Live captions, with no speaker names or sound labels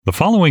The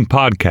following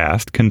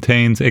podcast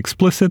contains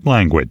explicit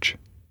language.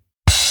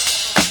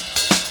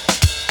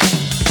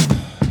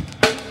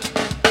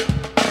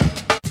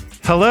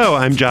 Hello,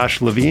 I'm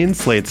Josh Levine,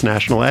 Slate's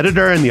national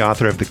editor and the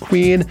author of The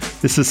Queen.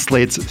 This is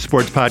Slate's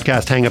sports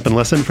podcast, Hang Up and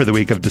Listen, for the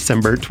week of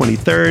December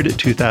 23rd,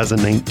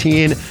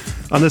 2019.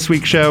 On this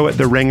week's show,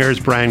 The Ringer's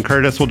Bryan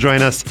Curtis will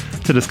join us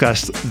to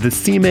discuss the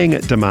seeming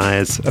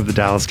demise of the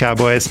Dallas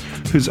Cowboys,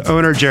 whose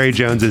owner Jerry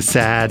Jones is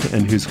sad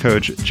and whose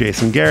coach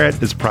Jason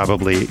Garrett is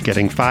probably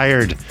getting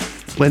fired.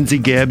 Lindsay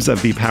Gibbs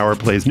of the Power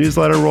Plays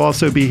newsletter will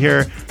also be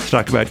here to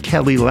talk about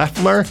Kelly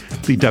Loeffler,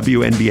 the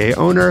WNBA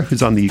owner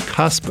who's on the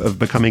cusp of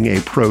becoming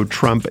a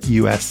pro-Trump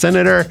U.S.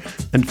 senator.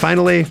 And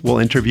finally, we'll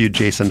interview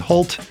Jason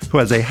Holt, who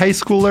as a high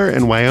schooler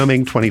in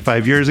Wyoming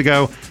 25 years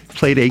ago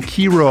played a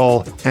key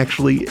role,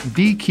 actually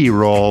the key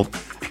role,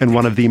 in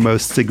one of the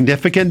most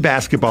significant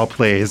basketball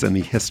plays in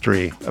the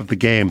history of the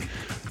game.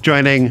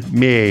 Joining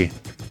me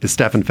is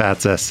Stefan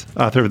Fatsis,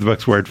 author of the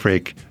books Word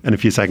Freak and A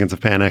Few Seconds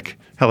of Panic.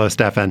 Hello,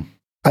 Stefan.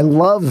 I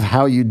love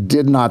how you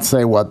did not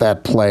say what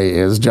that play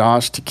is,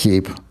 Josh, to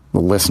keep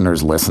the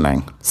listeners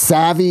listening.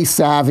 Savvy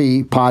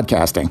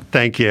podcasting.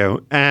 Thank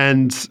you.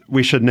 And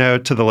we should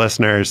note to the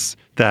listeners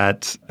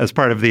that as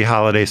part of the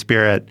holiday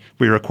spirit,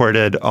 we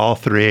recorded all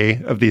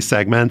three of these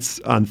segments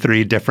on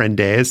 3 different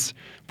days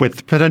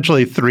with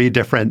potentially 3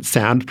 different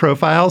sound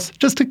profiles,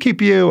 just to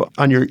keep you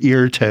on your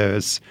ear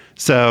toes.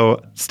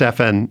 So,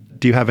 Stefan,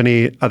 do you have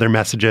any other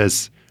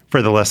messages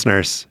for the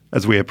listeners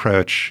as we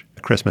approach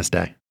Christmas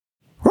Day?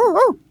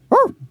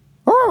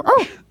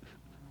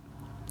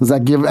 Does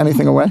that give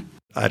anything away?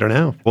 I don't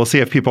know. We'll see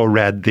if people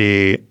read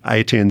the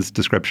iTunes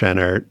description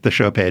or the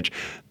show page.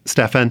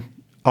 Stefan,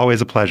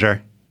 always a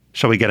pleasure.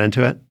 Shall we get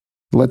into it?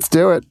 Let's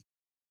do it.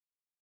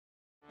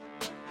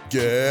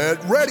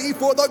 Get ready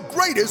for the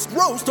greatest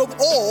roast of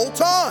all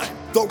time.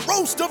 The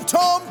Roast of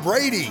Tom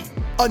Brady.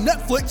 A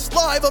Netflix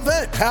live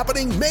event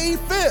happening May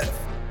 5th.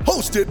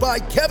 Hosted by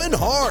Kevin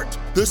Hart,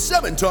 the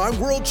 7-time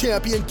world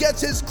champion gets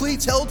his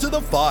cleats held to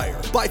the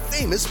fire by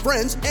famous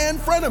friends and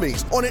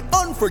frenemies on an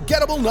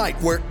unforgettable night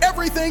where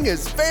everything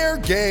is fair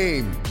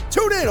game.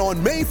 Tune in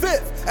on May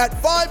 5th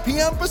at 5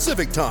 p.m.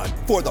 Pacific time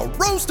for the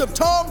Roast of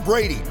Tom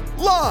Brady,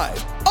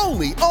 live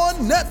only on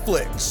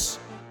Netflix.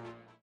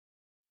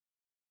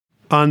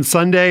 On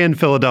Sunday in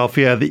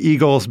Philadelphia, the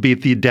Eagles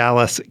beat the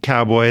Dallas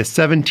Cowboys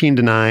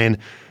 17-9.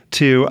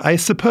 To, I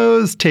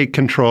suppose, take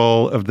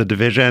control of the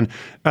division.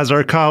 As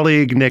our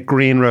colleague Nick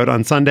Green wrote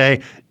on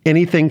Sunday,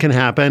 anything can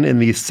happen in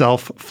the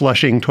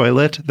self-flushing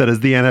toilet that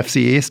is the NFC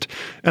East,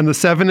 and the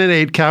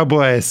 7-8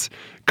 Cowboys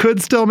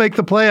could still make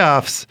the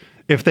playoffs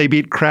if they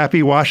beat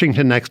crappy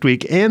Washington next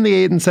week and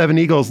the 8-7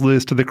 Eagles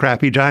lose to the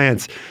crappy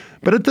Giants.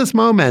 But at this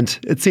moment,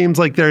 it seems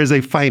like there is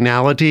a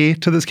finality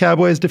to this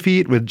Cowboys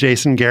defeat, with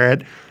Jason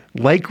Garrett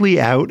likely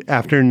out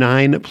after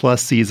 9+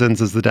 seasons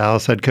as the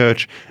Dallas head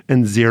coach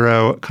and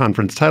 0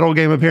 conference title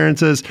game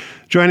appearances.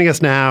 Joining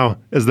us now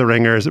is The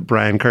Ringer's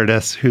Bryan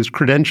Curtis, whose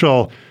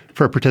credential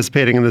for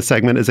participating in this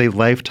segment is a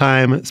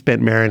lifetime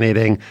spent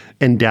marinating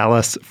in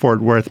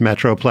Dallas-Fort Worth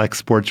Metroplex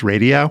sports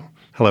radio.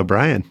 Hello,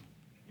 Bryan.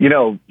 You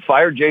know,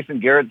 fire Jason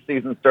Garrett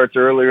season starts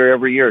earlier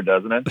every year,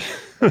 doesn't it?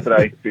 That's what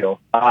I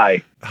feel.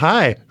 Hi.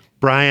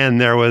 Bryan,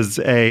 there was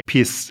a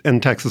piece in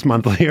Texas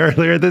Monthly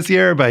earlier this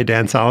year by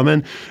Dan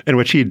Solomon in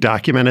which he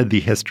documented the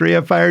history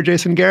of Fire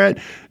Jason Garrett.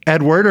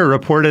 Ed Werder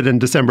reported in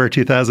December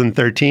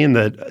 2013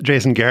 that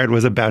Jason Garrett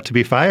was about to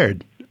be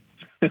fired.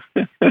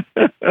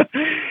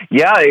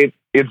 Yeah,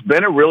 it's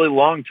been a really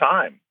long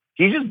time.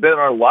 He's just been in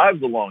our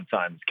lives a long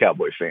time as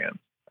Cowboy fans.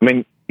 I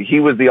mean, he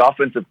was the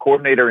offensive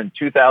coordinator in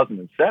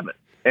 2007.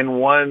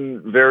 And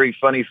one very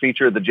funny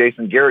feature of the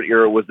Jason Garrett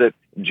era was that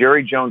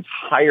Jerry Jones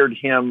hired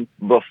him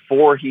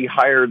before he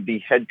hired the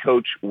head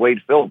coach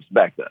Wade Phillips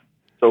back then.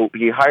 So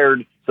he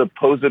hired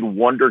supposed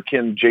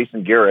wonderkind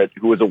Jason Garrett,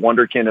 who was a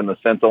wonderkind in the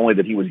sense only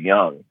that he was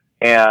young.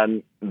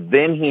 And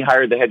then he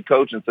hired the head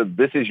coach and said,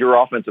 "This is your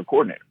offensive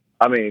coordinator."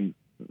 I mean,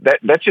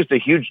 that's just a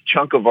huge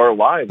chunk of our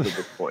lives at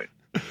this point.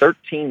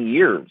 13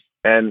 years.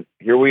 And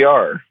here we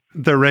are.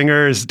 The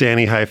Ringer's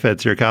Danny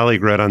Heifetz, your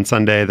colleague, wrote on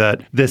Sunday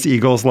that this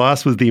Eagles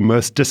loss was the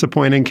most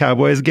disappointing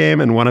Cowboys game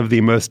and one of the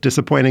most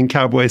disappointing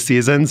Cowboys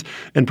seasons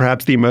and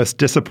perhaps the most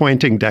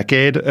disappointing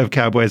decade of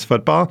Cowboys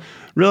football.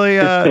 Really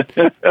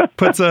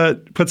puts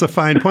a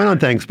fine point on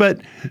things.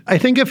 But I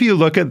think if you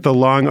look at the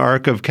long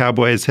arc of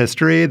Cowboys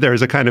history,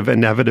 there's a kind of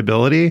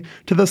inevitability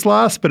to this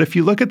loss. But if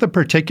you look at the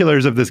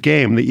particulars of this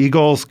game, the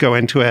Eagles go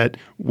into it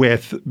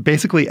with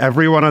basically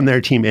everyone on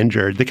their team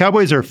injured. The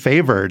Cowboys are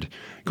favored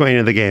going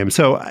into the game.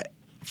 So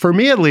for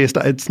me, at least,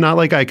 it's not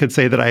like I could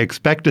say that I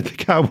expected the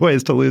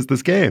Cowboys to lose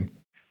this game.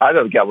 I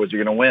thought the Cowboys are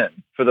going to win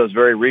for those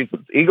very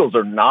reasons. Eagles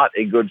are not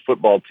a good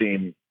football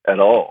team at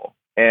all.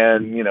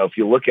 And, you know, if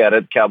you look at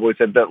it, Cowboys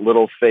had that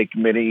little fake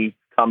mini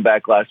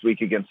comeback last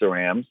week against the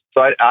Rams.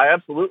 So I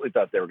absolutely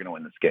thought they were going to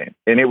win this game.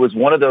 And it was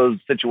one of those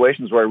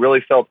situations where I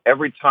really felt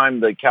every time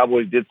the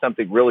Cowboys did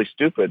something really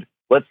stupid,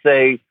 let's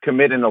say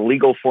commit an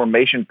illegal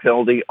formation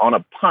penalty on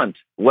a punt,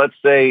 let's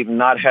say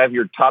not have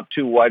your top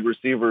 2 wide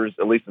receivers,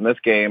 at least in this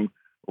game,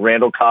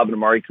 Randall Cobb and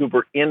Amari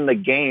Cooper in the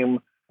game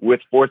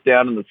with fourth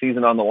down in the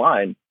season on the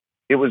line.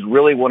 It was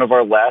really one of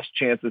our last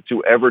chances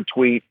to ever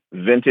tweet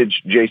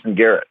vintage Jason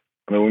Garrett.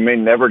 I mean, we may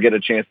never get a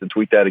chance to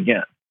tweet that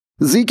again.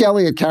 Zeke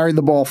Elliott carried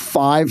the ball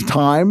 5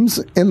 times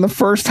in the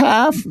first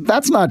half.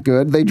 That's not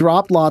good. They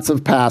dropped lots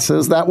of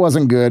passes. That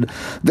wasn't good.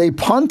 They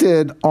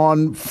punted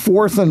on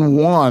 4th and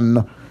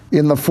 1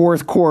 in the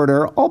fourth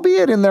quarter,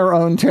 albeit in their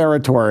own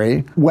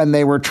territory, when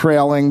they were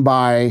trailing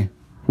by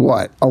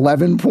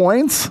 11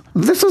 points?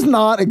 This is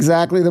not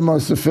exactly the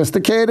most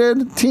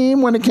sophisticated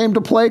team when it came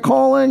to play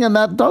calling, and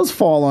that does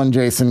fall on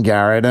Jason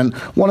Garrett. And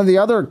one of the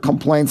other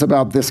complaints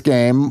about this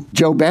game,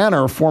 Joe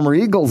Banner, former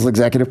Eagles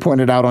executive,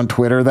 pointed out on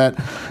Twitter that,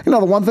 the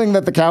one thing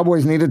that the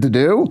Cowboys needed to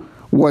do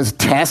was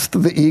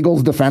test the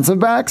Eagles' defensive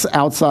backs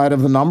outside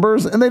of the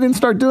numbers, and they didn't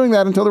start doing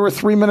that until there were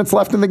 3 minutes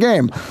left in the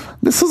game.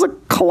 This is a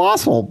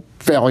colossal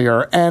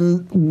failure.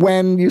 And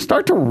when you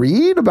start to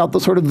read about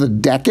the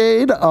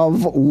decade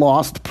of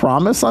lost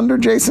promise under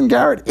Jason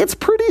Garrett, it's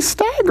pretty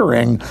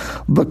staggering,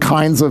 the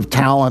kinds of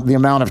talent, the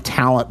amount of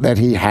talent that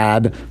he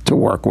had to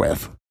work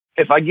with.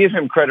 If I give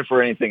him credit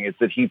for anything, it's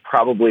that he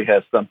probably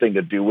has something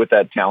to do with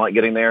that talent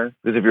getting there.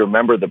 Because if you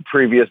remember the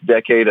previous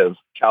decade of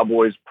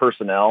Cowboys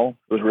personnel,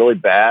 it was really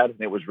bad.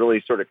 And it was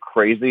really sort of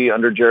crazy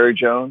under Jerry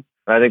Jones.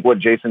 And I think what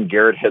Jason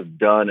Garrett has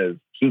done is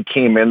he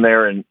came in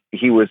there and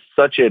he was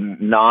such a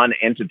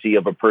non-entity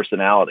of a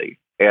personality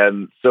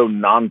and so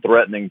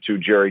non-threatening to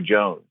Jerry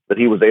Jones that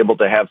he was able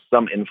to have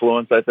some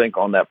influence, I think,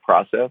 on that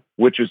process,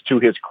 which is to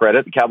his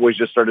credit. The Cowboys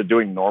just started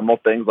doing normal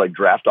things like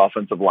draft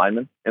offensive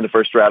linemen in the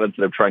first round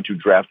instead of trying to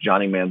draft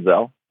Johnny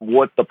Manziel.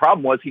 What the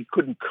problem was, he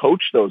couldn't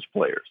coach those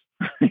players.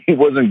 He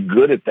wasn't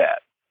good at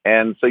that.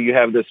 And so you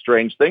have this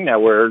strange thing now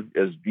where,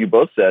 as you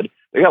both said,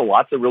 they got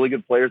lots of really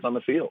good players on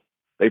the field.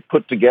 They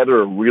put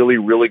together a really,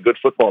 really good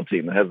football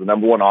team that has the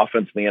number one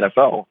offense in the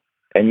NFL,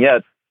 and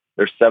yet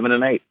they're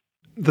 7-8.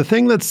 The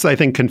thing that's, I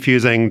think,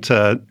 confusing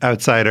to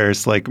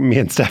outsiders like me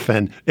and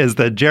Stefan is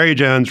that Jerry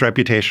Jones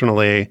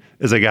reputationally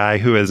is a guy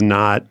who is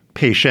not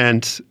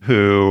patient,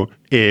 who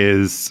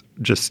is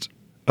just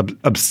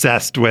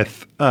obsessed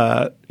with,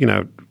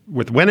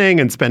 with winning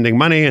and spending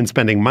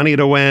money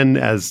to win,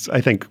 as I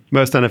think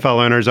most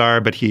NFL owners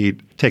are, but he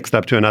takes it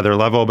up to another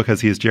level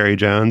because he's Jerry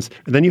Jones.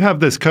 And then you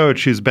have this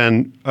coach who's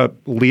been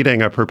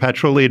leading a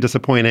perpetually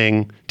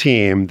disappointing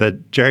team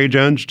that Jerry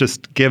Jones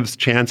just gives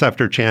chance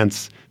after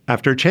chance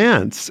after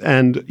chance.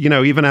 And,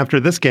 even after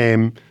this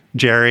game,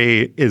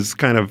 Jerry is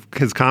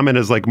his comment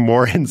is like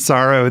more in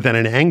sorrow than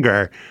in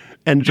anger.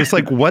 And just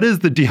what is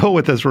the deal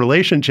with this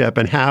relationship,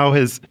 and how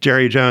has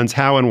Jerry Jones,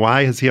 how and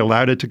why has he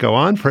allowed it to go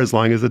on for as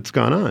long as it's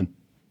gone on?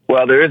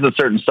 Well, there is a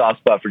certain soft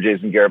spot for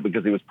Jason Garrett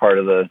because he was part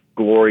of the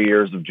glory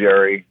years of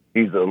Jerry.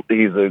 He's a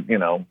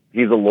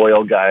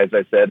loyal guy, as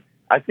I said.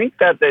 I think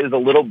that there is a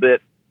little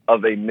bit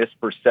of a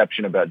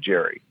misperception about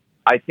Jerry.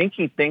 I think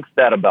he thinks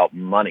that about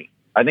money.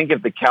 I think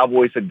if the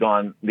Cowboys had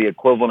gone the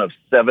equivalent of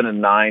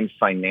 7-9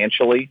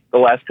 financially the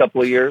last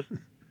couple of years,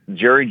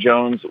 Jerry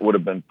Jones would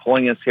have been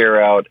pulling his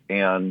hair out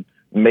and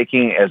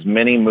making as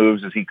many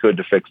moves as he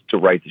could to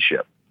right the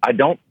ship. I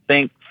don't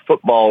think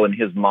football in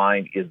his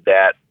mind is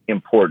that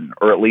important,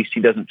 or at least he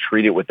doesn't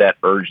treat it with that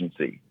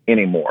urgency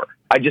anymore.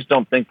 I just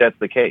don't think that's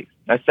the case.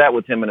 I sat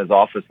with him in his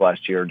office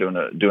last year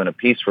doing a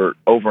piece for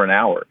over an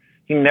hour.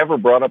 He never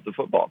brought up the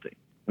football team,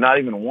 not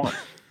even once.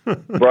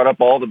 Brought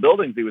up all the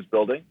buildings he was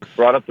building,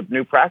 brought up the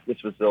new practice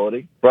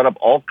facility, brought up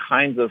all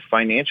kinds of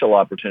financial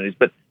opportunities.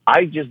 But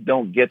I just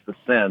don't get the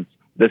sense.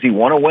 Does he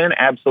want to win?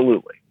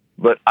 Absolutely.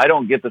 But I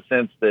don't get the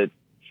sense that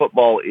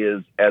football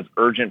is as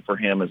urgent for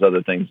him as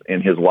other things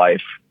in his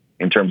life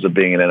in terms of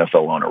being an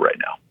NFL owner right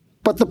now.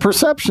 But the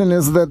perception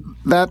is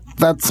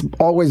that's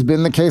always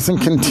been the case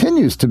and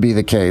continues to be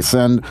the case.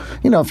 And,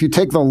 if you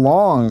take the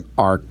long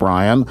arc,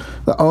 Brian,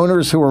 the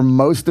owners who are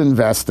most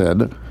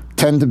invested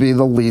tend to be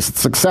the least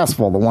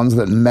successful, the ones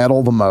that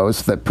meddle the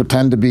most, that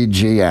pretend to be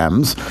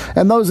GMs.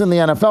 And those in the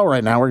NFL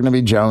right now are going to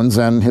be Jones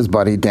and his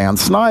buddy Dan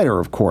Snyder,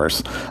 of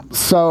course.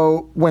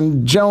 So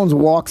when Jones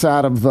walks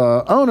out of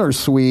the owner's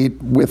suite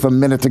with a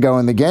minute to go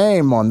in the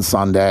game on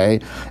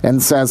Sunday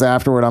and says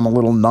afterward, I'm a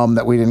little numb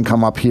that we didn't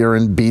come up here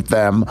and beat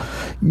them,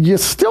 you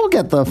still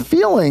get the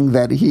feeling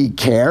that he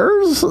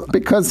cares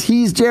because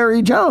he's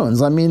Jerry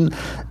Jones. I mean,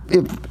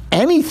 if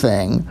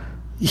anything,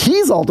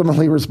 he's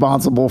ultimately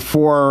responsible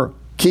for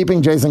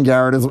keeping Jason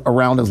Garrett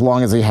around as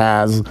long as he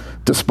has,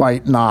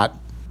 despite not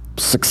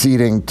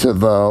succeeding to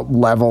the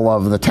level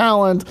of the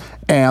talent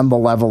and the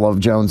level of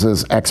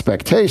Jones's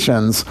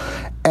expectations.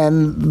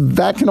 And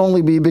that can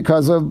only be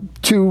because of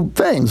two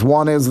things.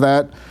 One is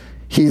that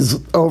he's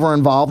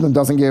over-involved and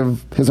doesn't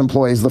give his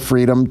employees the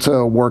freedom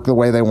to work the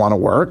way they want to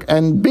work.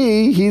 And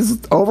B,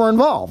 he's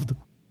over-involved.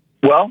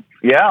 Well,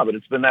 yeah, but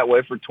it's been that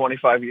way for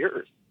 25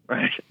 years,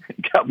 right?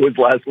 Cowboys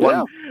last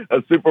won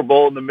a Super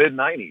Bowl in the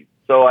mid-'90s.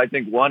 So I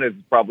think one is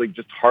probably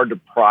just hard to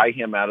pry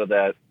him out of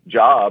that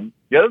job.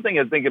 The other thing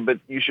I think, but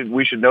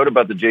we should note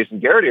about the Jason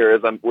Garrett era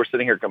is we're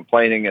sitting here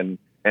complaining and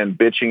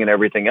bitching and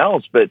everything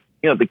else. But,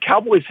 the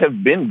Cowboys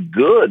have been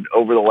good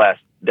over the last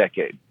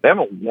decade. They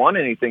haven't won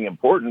anything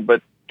important,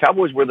 but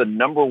Cowboys were the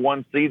number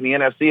one seed in the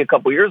NFC a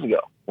couple years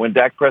ago when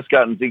Dak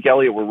Prescott and Zeke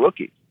Elliott were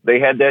rookies. They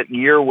had that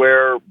year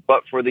where,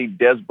 but for the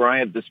Dez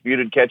Bryant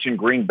disputed catch in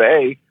Green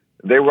Bay,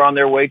 they were on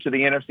their way to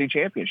the NFC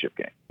Championship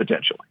game,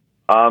 potentially.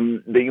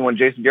 When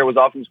Jason Garrett was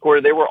offensive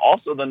coordinator, they were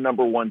also the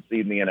number one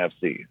seed in the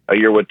NFC, a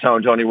year with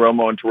Tony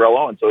Romo and Terrell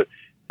Owens. So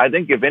I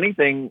think, if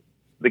anything,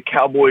 the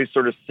Cowboys'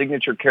 sort of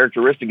signature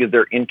characteristic is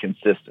they're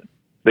inconsistent.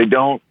 They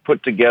don't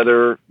put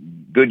together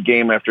good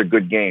game after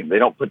good game. They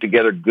don't put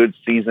together good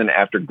season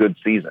after good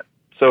season.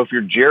 So if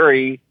you're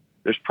Jerry,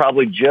 there's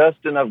probably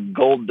just enough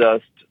gold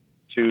dust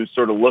to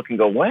sort of look and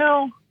go,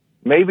 well,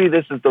 maybe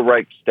this is the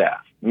right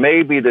staff.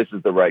 Maybe this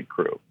is the right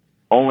crew.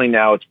 Only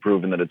now it's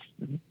proven that it's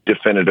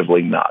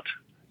definitively not.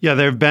 Yeah,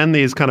 there have been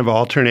these kind of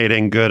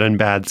alternating good and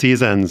bad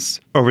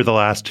seasons over the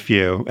last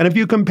few. And if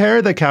you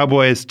compare the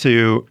Cowboys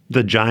to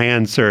the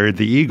Giants or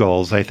the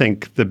Eagles, I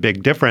think the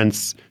big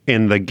difference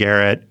in the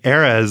Garrett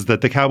era is that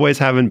the Cowboys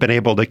haven't been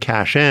able to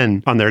cash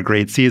in on their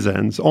great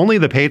seasons. Only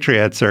the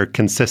Patriots are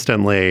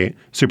consistently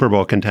Super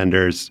Bowl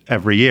contenders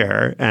every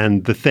year.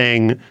 And the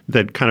thing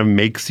that kind of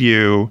makes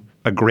you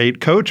a great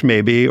coach,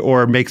 maybe,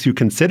 or makes you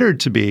considered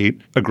to be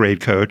a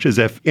great coach, is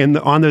if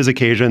on those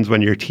occasions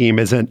when your team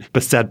isn't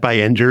beset by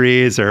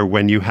injuries or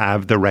when you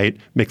have the right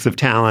mix of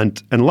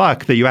talent and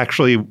luck, that you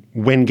actually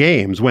win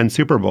games, win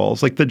Super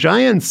Bowls. Like the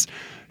Giants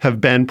have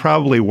been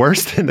probably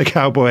worse than the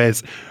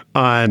Cowboys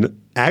on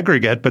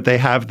aggregate, but they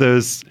have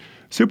those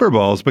Super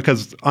Bowls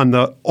because on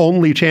the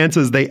only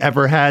chances they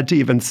ever had to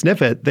even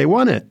sniff it, they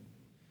won it.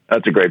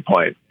 That's a great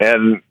point.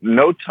 And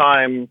no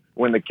time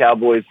when the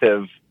Cowboys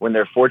when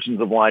their fortunes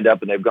have lined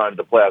up and they've gone to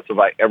the playoffs, have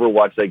I ever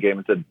watched that game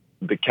and said,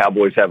 the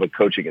Cowboys have a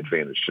coaching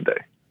advantage today.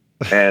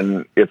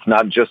 And it's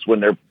not just when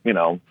they're,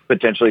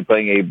 potentially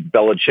playing a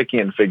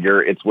Belichickian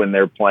figure. It's when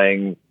they're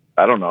playing,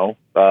 I don't know,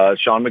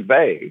 Sean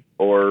McVay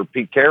or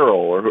Pete Carroll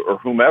or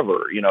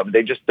whomever.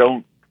 They just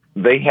don't,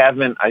 they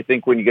haven't, I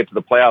think when you get to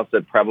the playoffs,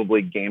 that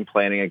probably game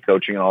planning and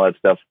coaching and all that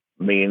stuff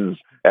means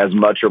as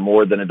much or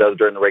more than it does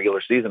during the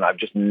regular season. I've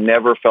just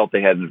never felt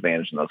they had an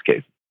advantage in those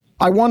cases.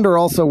 I wonder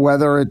also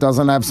whether it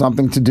doesn't have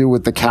something to do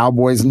with the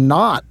Cowboys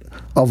not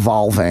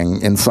evolving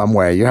in some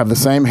way. You have the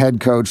same head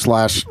coach /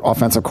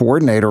 offensive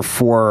coordinator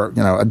for,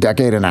 a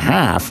decade and a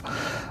half,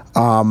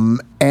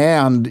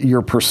 and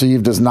you're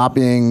perceived as not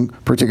being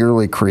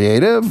particularly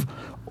creative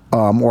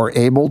or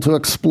able to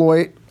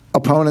exploit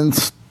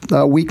opponents'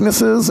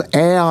 weaknesses,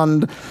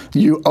 and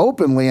you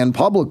openly and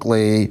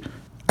publicly,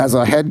 as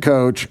a head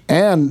coach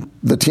and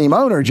the team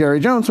owner,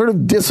 Jerry Jones, sort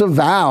of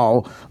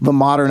disavow the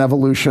modern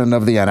evolution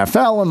of the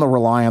NFL and the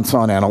reliance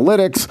on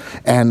analytics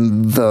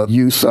and the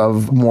use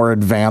of more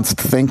advanced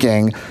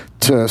thinking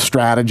to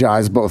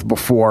strategize both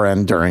before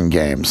and during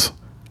games.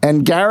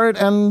 And Garrett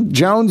and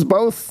Jones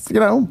both,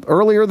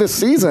 earlier this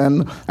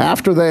season,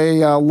 after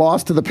they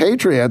lost to the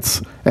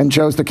Patriots and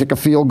chose to kick a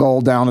field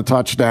goal down a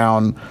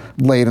touchdown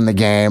late in the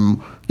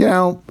game,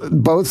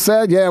 both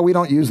said, we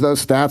don't use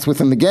those stats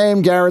within the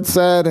game, Garrett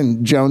said,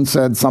 and Jones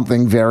said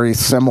something very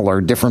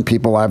similar. Different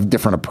people have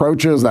different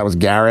approaches. That was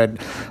Garrett.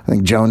 I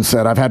think Jones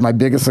said, I've had my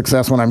biggest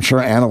success when I'm sure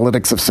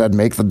analytics have said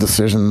make the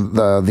decision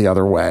the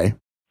other way.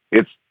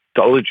 It's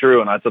totally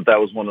true, and I thought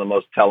that was one of the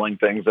most telling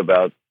things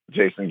about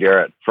Jason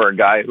Garrett. For a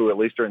guy who, at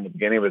least during the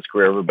beginning of his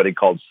career, everybody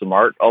called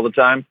smart all the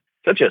time,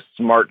 such a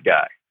smart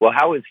guy. Well,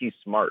 how is he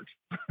smart?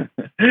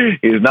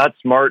 He's not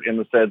smart in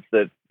the sense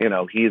that,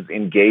 he's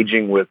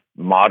engaging with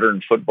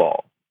modern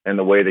football and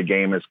the way the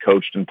game is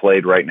coached and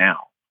played right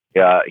now.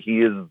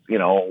 He is,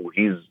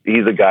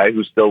 he's a guy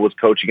who still was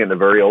coaching in a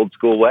very old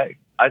school way.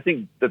 I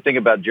think the thing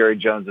about Jerry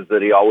Jones is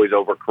that he always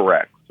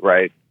overcorrects,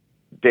 right?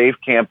 Dave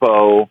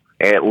Campo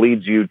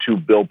leads you to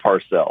Bill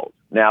Parcells.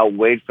 Now,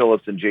 Wade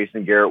Phillips and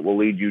Jason Garrett will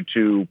lead you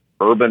to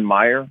Urban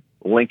Meyer,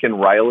 Lincoln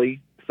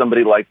Riley,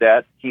 somebody like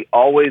that. He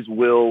always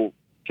will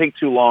take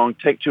too long,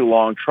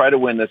 try to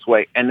win this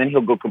way, and then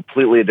he'll go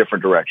completely a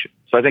different direction.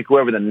 So I think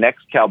whoever the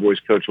next Cowboys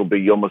coach will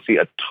be, you'll almost see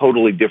a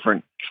totally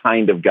different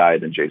kind of guy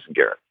than Jason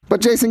Garrett.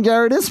 But Jason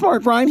Garrett is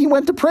smart, Brian. He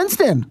went to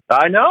Princeton.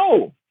 I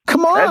know.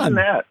 Come on. Imagine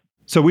that.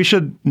 So we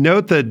should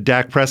note that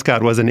Dak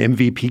Prescott was an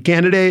MVP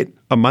candidate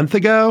a month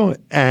ago,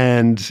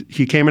 and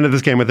he came into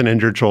this game with an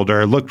injured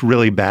shoulder, looked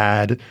really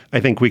bad. I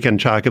think we can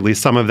chalk at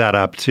least some of that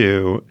up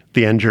to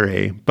the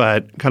injury.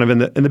 But kind of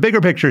in the bigger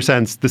picture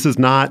sense, this is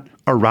not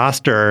a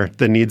roster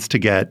that needs to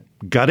get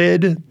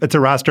gutted. It's a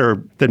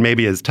roster that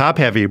maybe is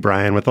top-heavy,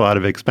 Brian, with a lot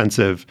of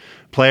expensive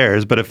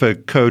players. But if a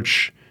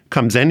coach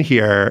comes in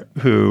here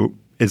who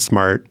is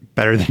smart,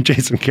 better than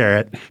Jason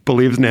Garrett,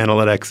 believes in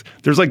analytics,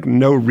 there's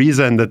no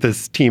reason that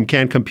this team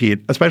can't compete,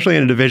 especially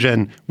in a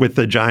division with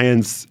the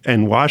Giants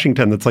and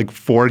Washington that's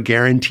 4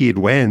 guaranteed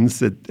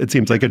wins. It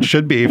seems like it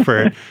should be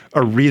for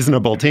a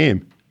reasonable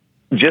team.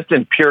 Just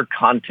in pure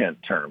content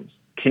terms,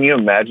 can you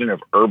imagine if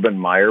Urban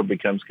Meyer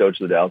becomes coach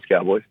of the Dallas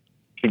Cowboys?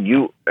 Can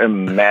you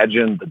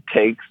imagine the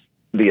takes,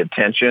 the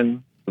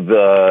attention,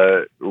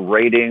 the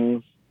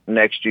ratings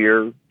next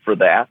year for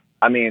that?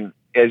 I mean,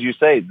 as you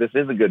say, this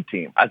is a good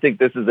team. I think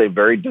this is a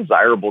very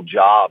desirable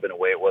job in a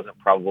way it wasn't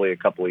probably a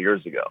couple of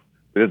years ago.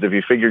 Because if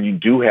you figure you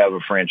do have a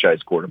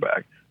franchise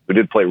quarterback,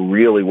 who did play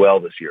really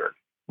well this year,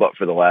 but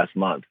for the last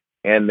month.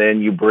 And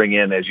then you bring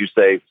in, as you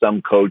say,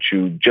 some coach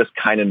who just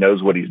kind of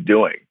knows what he's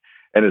doing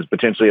and is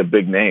potentially a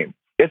big name.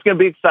 It's going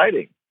to be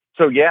exciting.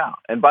 So, yeah.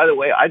 And by the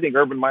way, I think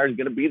Urban Meyer is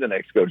going to be the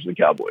next coach of the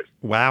Cowboys.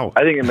 Wow.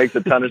 I think it makes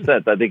a ton of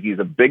sense. I think he's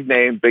a big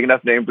name, big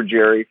enough name for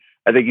Jerry.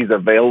 I think he's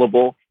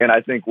available. And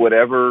I think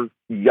whatever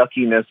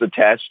yuckiness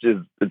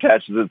attaches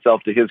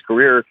itself to his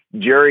career,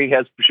 Jerry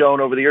has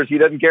shown over the years he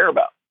doesn't care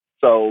about.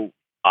 So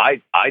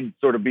I'd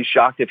sort of be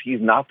shocked if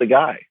he's not the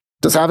guy.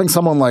 Does having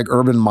someone like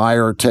Urban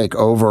Meyer take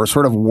over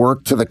sort of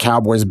work to the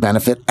Cowboys'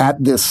 benefit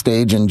at this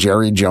stage in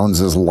Jerry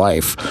Jones's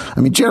life?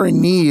 I mean, Jerry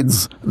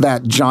needs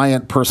that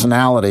giant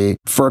personality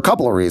for a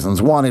couple of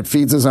reasons. One, it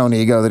feeds his own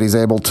ego that he's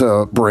able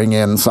to bring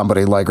in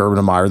somebody like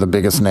Urban Meyer, the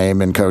biggest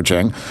name in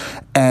coaching.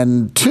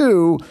 And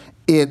two,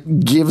 it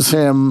gives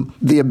him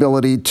the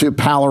ability to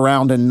pal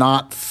around and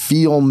not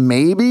feel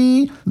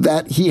maybe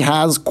that he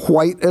has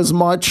quite as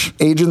much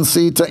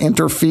agency to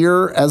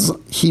interfere as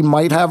he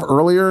might have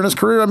earlier in his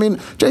career. I mean,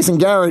 Jason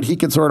Garrett, he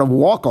could sort of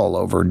walk all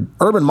over.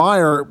 Urban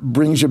Meyer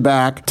brings you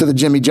back to the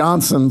Jimmy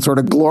Johnson sort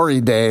of glory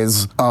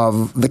days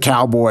of the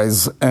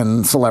Cowboys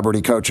and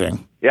celebrity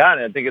coaching. Yeah,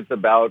 and I think it's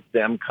about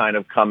them kind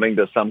of coming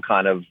to some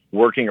kind of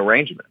working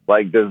arrangement.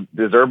 Like, does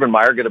Urban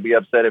Meyer going to be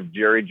upset if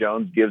Jerry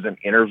Jones gives an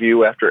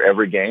interview after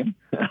every game?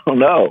 I don't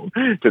know.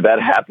 Did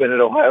that happen at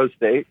Ohio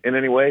State in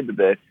any way? Did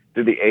the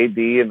AD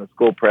and the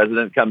school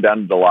president come down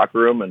to the locker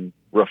room and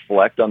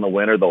reflect on the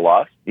win or the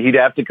loss? He'd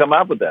have to come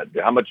up with that.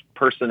 How much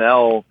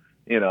personnel,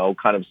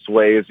 kind of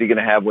sway is he going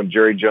to have when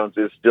Jerry Jones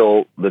is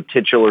still the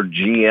titular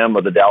GM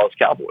of the Dallas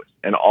Cowboys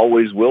and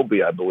always will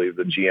be, I believe,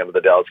 the GM of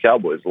the Dallas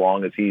Cowboys as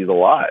long as he's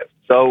alive.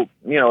 So,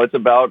 it's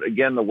about,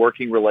 again, the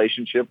working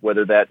relationship,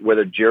 whether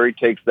Jerry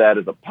takes that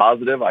as a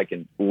positive, I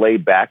can lay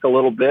back a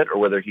little bit, or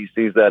whether he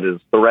sees that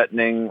as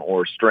threatening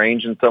or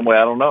strange in some way,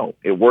 I don't know.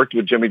 It worked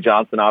with Jimmy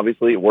Johnson,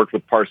 obviously. It worked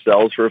with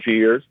Parcells for a few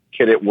years.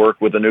 Can it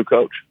work with a new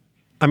coach?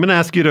 I'm going to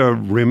ask you to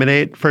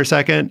ruminate for a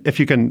second, if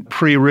you can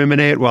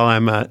pre-ruminate while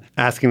I'm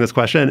asking this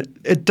question.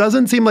 It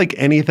doesn't seem like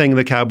anything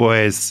the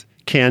Cowboys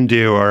can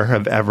do or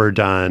have ever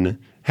done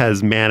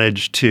has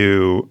managed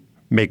to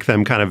make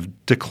them kind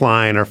of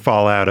decline or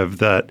fall out of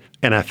the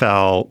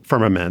NFL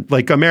firmament.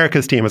 Like,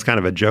 America's team is kind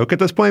of a joke at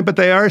this point, but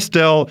they are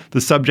still the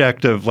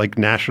subject of like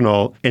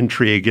national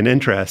intrigue and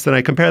interest. And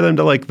I compare them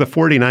to like the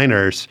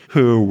 49ers,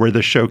 who were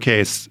the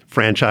showcase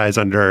franchise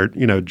under,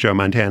 Joe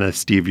Montana,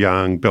 Steve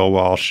Young, Bill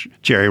Walsh,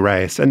 Jerry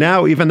Rice. And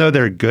now, even though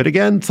they're good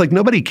again, it's like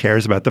nobody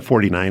cares about the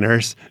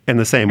 49ers in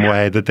the same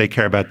way that they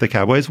care about the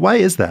Cowboys. Why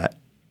is that?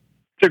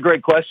 It's a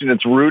great question.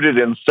 It's rooted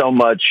in so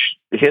much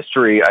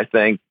history, I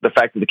think. The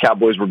fact that the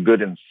Cowboys were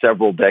good in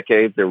several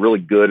decades. They're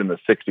really good in the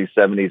 60s,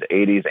 70s,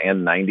 80s,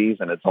 and 90s,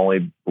 and it's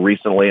only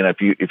recently, and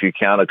if you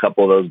count a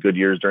couple of those good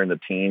years during the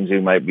teens,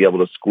 you might be able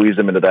to squeeze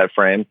them into that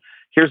frame.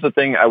 Here's the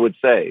thing I would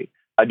say.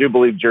 I do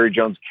believe Jerry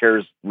Jones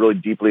cares really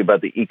deeply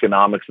about the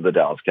economics of the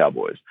Dallas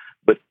Cowboys.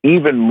 But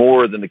even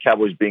more than the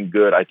Cowboys being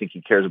good, I think he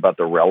cares about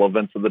the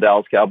relevance of the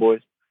Dallas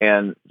Cowboys.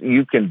 And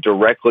you can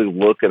directly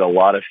look at a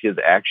lot of his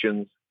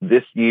actions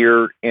this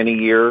year, any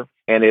year,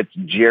 and it's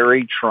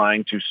Jerry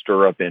trying to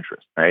stir up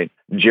interest, right?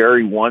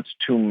 Jerry wants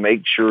to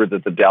make sure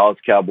that the Dallas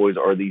Cowboys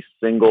are the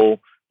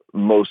single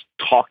most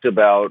talked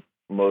about,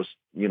 most,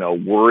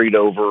 worried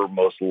over,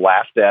 most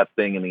laughed at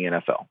thing in the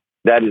NFL.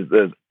 That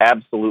is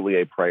absolutely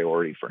a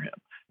priority for him.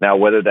 Now,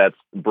 whether that's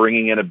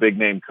bringing in a big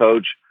name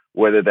coach,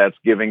 whether that's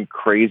giving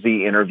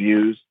crazy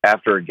interviews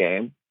after a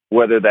game,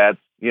 whether that's,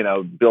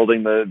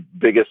 building the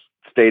biggest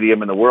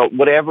stadium in the world,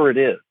 whatever it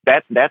is,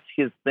 that's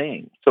his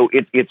thing. So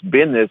it's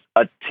been this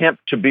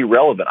attempt to be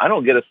relevant. I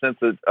don't get a sense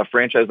that a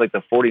franchise like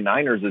the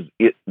 49ers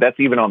that's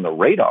even on the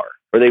radar,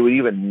 or they would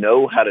even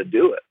know how to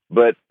do it.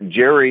 But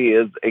Jerry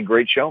is a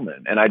great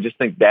showman. And I just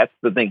think that's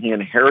the thing. He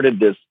inherited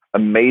this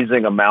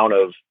amazing amount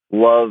of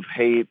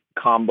love-hate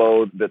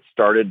combo that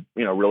started,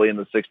 really in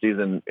the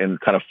 60s and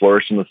kind of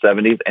flourished in the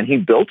 70s. And he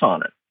built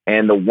on it.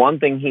 And the one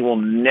thing he will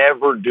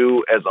never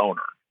do as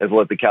owner is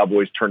let the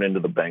Cowboys turn into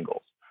the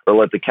Bengals or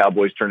let the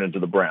Cowboys turn into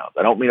the Browns.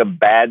 I don't mean a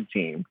bad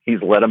team.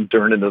 He's let them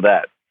turn into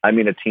that. I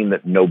mean a team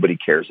that nobody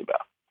cares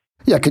about.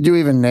 Yeah, could you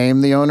even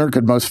name the owner?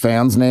 Could most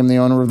fans name the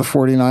owner of the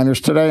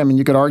 49ers today? I mean,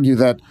 you could argue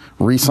that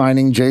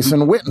re-signing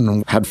Jason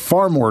Witten had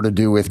far more to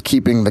do with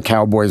keeping the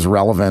Cowboys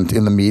relevant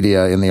in the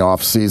media in the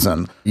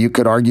offseason. You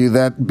could argue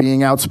that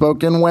being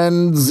outspoken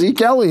when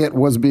Zeke Elliott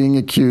was being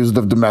accused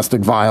of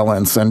domestic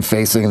violence and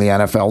facing the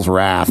NFL's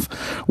wrath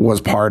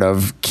was part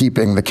of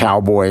keeping the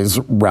Cowboys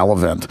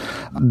relevant.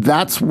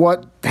 That's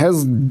what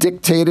has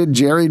dictated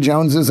Jerry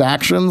Jones's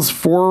actions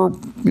for,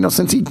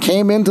 since he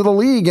came into the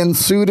league and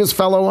sued his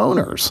fellow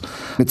owners.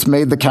 It's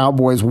made the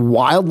Cowboys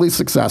wildly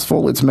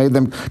successful. It's made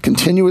them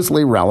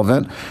continuously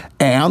relevant.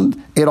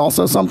 And it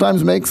also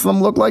sometimes makes them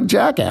look like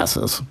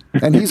jackasses.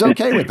 And he's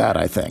okay with that,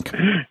 I think.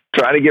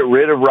 Trying to get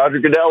rid of Roger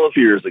Goodell a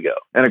few years ago.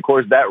 And of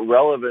course, that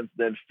relevance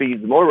then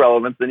feeds more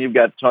relevance. Then you've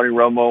got Tony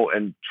Romo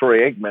and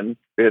Troy Aikman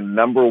in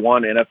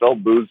 #1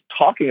 NFL booths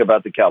talking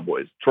about the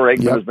Cowboys. Troy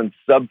Aikman has been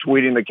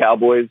subtweeting the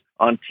Cowboys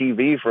on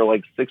TV for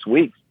like 6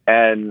 weeks.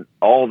 And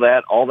all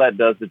that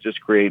does is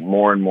just create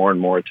more and more and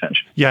more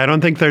attention. Yeah, I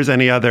don't think there's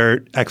any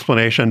other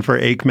explanation for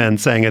Aikman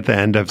saying at the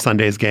end of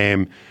Sunday's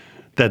game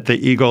that the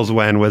Eagles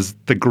win was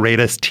the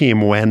greatest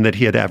team win that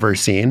he had ever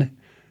seen,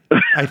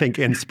 I think,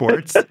 in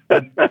sports.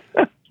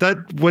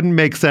 That wouldn't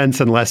make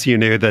sense unless you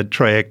knew that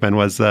Troy Aikman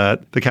was the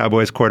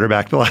Cowboys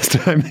quarterback the last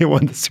time they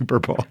won the Super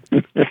Bowl.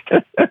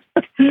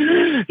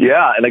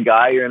 Yeah, and a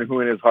guy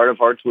who in his heart of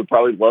hearts would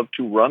probably love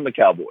to run the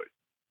Cowboys,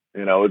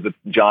 as a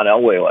John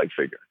Elway-like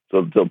figure.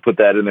 So they'll put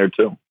that in there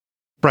too.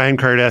 Brian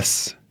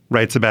Curtis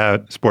writes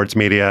about sports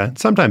media,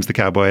 sometimes the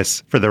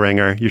Cowboys, for The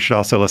Ringer. You should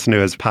also listen to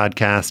his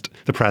podcast,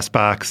 The Press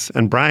Box.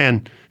 And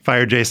Brian,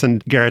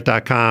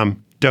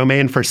 FireJasonGarrett.com,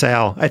 domain for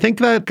sale. I think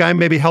that guy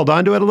maybe held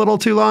on to it a little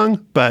too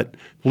long, but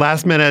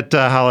last minute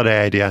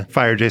holiday idea,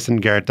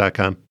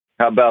 FireJasonGarrett.com.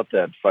 How about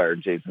that,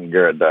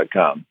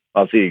 FireJasonGarrett.com?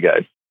 I'll see you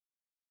guys.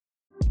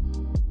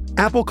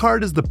 Apple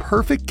Card is the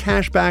perfect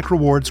cashback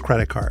rewards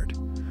credit card.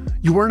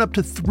 You earn up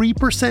to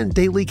 3%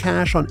 daily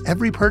cash on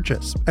every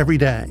purchase, every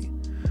day.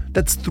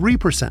 That's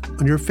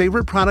 3% on your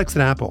favorite products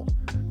at Apple,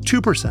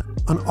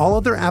 2% on all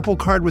other Apple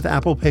Card with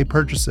Apple Pay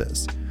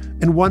purchases,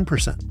 and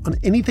 1% on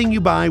anything you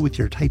buy with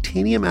your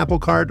titanium Apple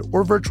Card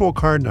or virtual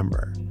card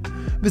number.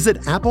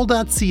 Visit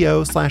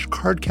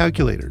apple.co/card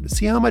calculator to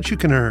see how much you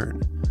can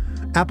earn.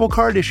 Apple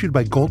Card issued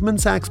by Goldman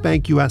Sachs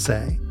Bank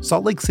USA,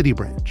 Salt Lake City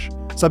branch.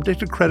 Subject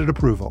to credit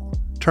approval.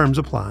 Terms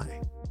apply.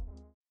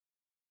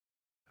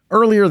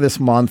 Earlier this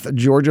month,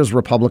 Georgia's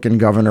Republican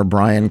Governor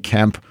Brian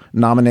Kemp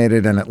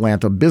nominated an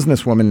Atlanta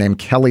businesswoman named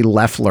Kelly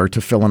Loeffler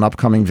to fill an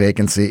upcoming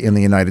vacancy in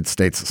the United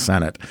States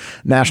Senate.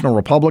 National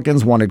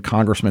Republicans wanted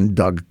Congressman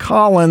Doug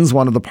Collins,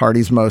 one of the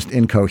party's most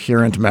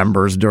incoherent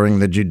members, during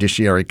the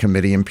Judiciary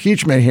Committee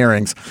impeachment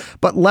hearings.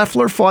 But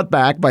Loeffler fought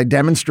back by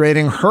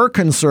demonstrating her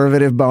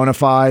conservative bona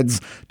fides,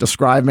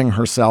 describing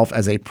herself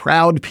as a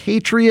proud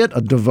patriot,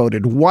 a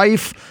devoted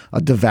wife, a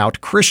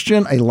devout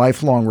Christian, a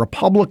lifelong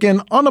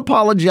Republican,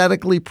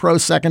 unapologetically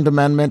pro-Second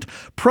Amendment,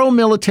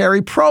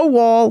 pro-military,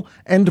 pro-wall,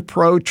 and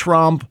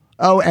pro-Trump,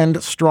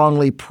 and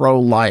strongly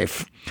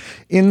pro-life.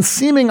 In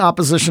seeming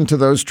opposition to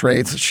those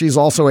traits, she's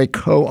also a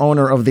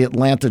co-owner of the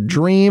Atlanta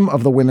Dream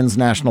of the Women's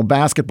National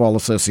Basketball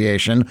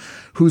Association,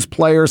 whose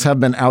players have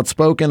been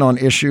outspoken on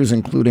issues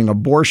including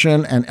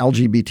abortion and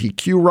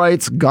LGBTQ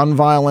rights, gun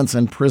violence,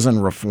 and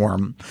prison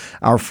reform.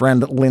 Our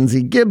friend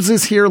Lindsay Gibbs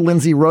is here.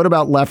 Lindsay wrote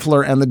about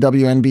Loeffler and the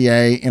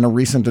WNBA in a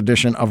recent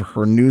edition of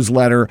her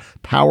newsletter,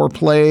 Power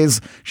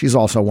Plays. She's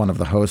also one of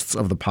the hosts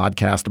of the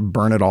podcast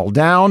Burn It All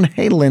Down.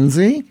 Hey,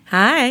 Lindsay.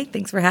 Hi.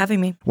 Thanks for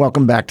having me.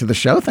 Welcome back to the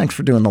show. Thanks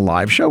for doing the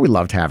live show. We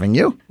loved having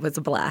you. It was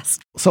a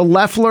blast. So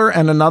Loeffler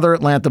and another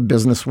Atlanta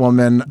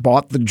businesswoman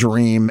bought the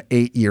Dream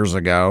 8 years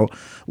ago.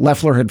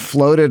 Loeffler had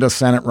floated a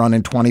Senate run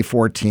in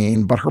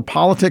 2014, but her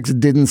politics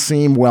didn't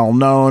seem well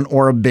known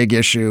or a big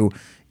issue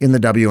in the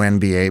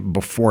WNBA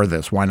before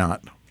this. Why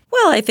not?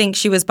 Well, I think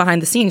she was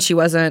behind the scenes. She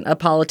wasn't a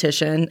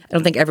politician. I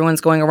don't think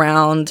everyone's going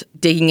around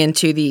digging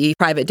into the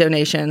private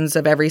donations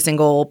of every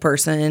single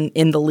person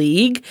in the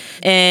league.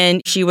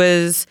 And she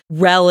was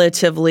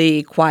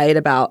relatively quiet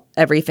about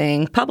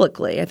everything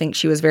publicly. I think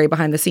she was very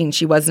behind the scenes.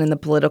 She wasn't in the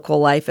political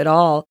life at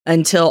all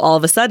until all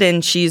of a sudden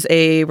she's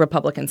a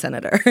Republican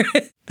senator.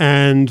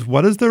 And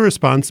what has the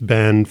response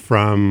been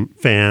from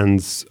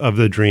fans of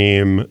the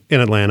Dream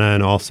in Atlanta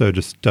and also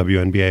just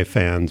WNBA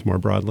fans more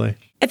broadly?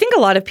 I think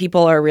a lot of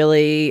people are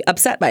really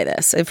upset by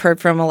this. I've heard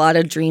from a lot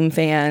of Dream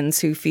fans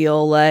who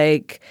feel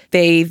like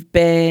they've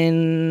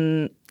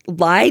been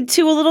lied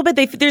to a little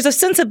bit. There's a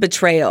sense of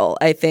betrayal,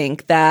 I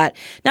think, that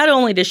not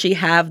only does she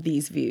have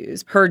these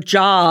views, her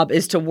job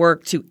is to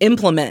work to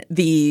implement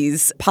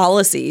these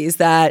policies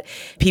that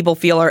people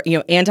feel are,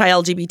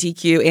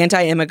 anti-LGBTQ,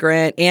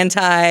 anti-immigrant,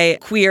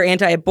 anti-queer,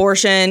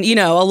 anti-abortion,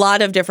 a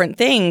lot of different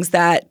things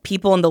that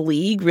people in the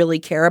league really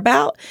care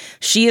about.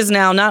 She is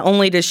now, not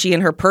only does she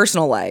in her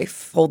personal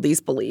life hold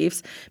these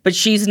beliefs, but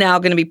she's now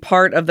going to be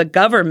part of the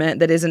government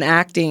that is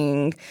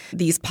enacting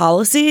these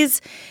policies.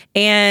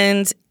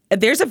 And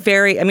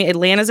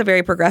Atlanta's a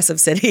very progressive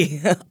city,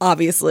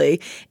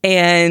 obviously.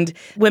 And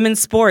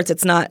women's sports,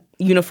 it's not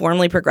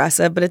uniformly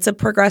progressive, but it's a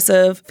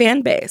progressive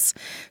fan base.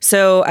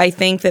 So I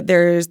think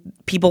that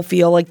people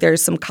feel like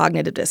there's some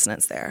cognitive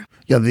dissonance there.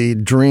 Yeah, the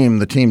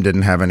team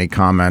didn't have any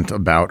comment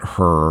about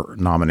her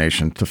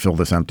nomination to fill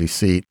this empty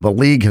seat. The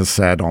league has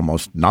said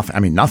almost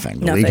nothing.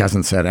 Nothing. The league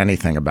hasn't said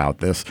anything about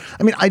this.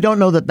 I don't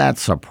know that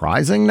that's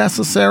surprising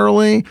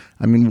necessarily.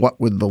 What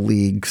would the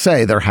league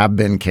say? There have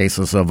been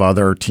cases of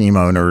other team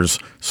owners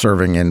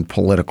serving in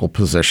political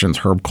positions.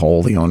 Herb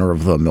Cole, the owner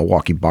of the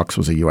Milwaukee Bucks,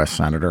 was a U.S.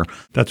 senator.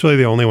 That's really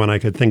the only one I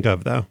could think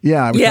of, though.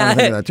 Yeah, I was trying to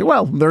think of that too.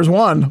 Well, there's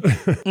one.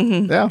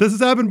 Mm-hmm. Yeah, this has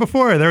happened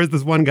before. There was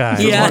this one guy.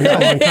 Yeah. A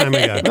long time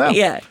ago.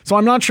 Yeah. So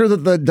I'm not sure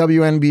that the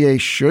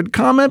WNBA should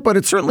comment, but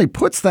it certainly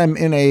puts them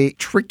in a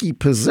tricky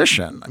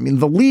position.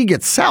 The league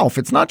itself,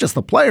 it's not just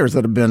the players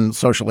that have been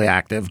socially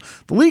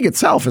active. The league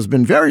itself has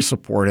been very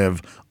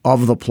supportive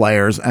of the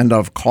players and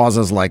of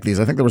causes like these.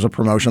 I think there was a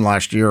promotion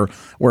last year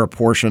where a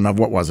portion of,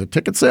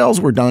 ticket sales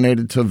were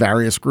donated to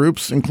various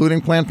groups, including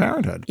Planned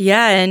Parenthood.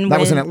 Yeah. And that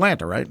was in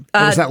Atlanta, right?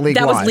 Or was that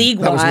league-wide? That was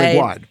league-wide. That was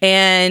league-wide.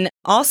 And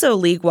also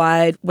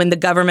league-wide, when the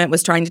government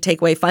was trying to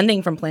take away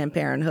funding from Planned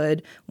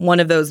Parenthood, one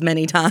of those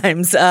many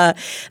times, I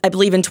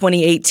believe in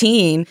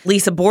 2018,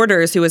 Lisa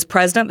Borders, who was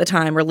president at the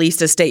time,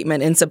 released a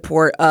statement in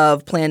support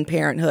of Planned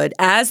Parenthood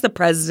as the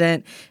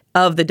president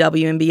of the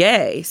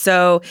WNBA.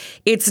 So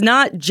it's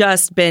not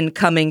just been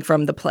coming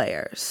from the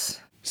players.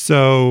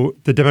 So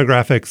the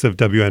demographics of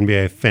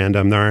WNBA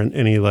fandom, there aren't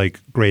any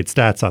great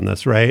stats on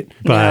this, right?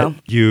 But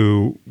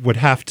you would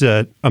have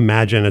to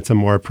imagine it's a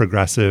more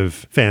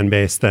progressive fan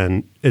base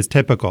than is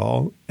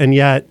typical. And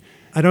yet,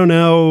 I don't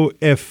know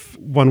if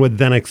one would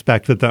then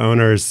expect that the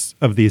owners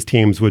of these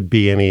teams would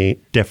be any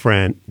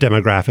different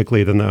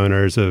demographically than the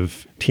owners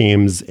of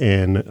teams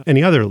in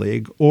any other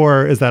league.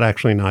 Or is that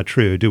actually not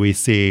true? Do we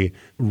see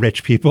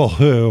rich people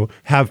who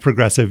have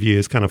progressive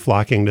views kind of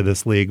flocking to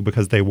this league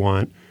because they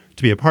want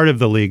to be a part of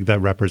the league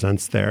that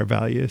represents their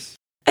values?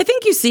 I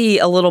think you see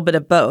a little bit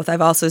of both.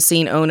 I've also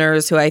seen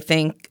owners who I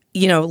think,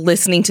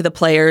 listening to the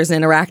players,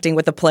 interacting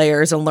with the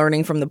players and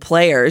learning from the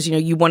players.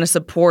 You want to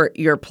support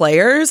your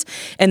players,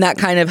 and that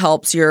kind of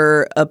helps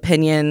your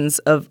opinions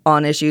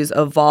on issues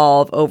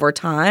evolve over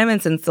time.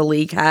 And since the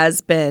league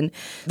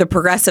the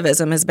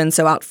progressivism has been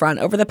so out front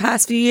over the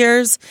past few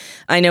years,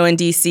 I know in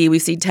D.C. we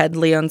see Ted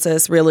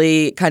Leonsis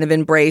really kind of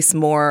embrace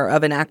more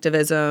of an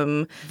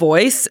activism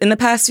voice in the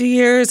past few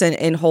years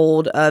and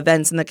hold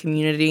events in the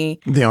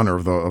community. The owner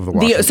of the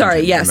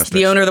Washington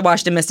the owner of the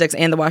Washington Mystics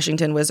and the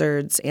Washington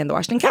Wizards and the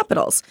Washington Capitals.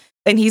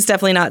 And he's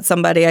definitely not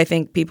somebody I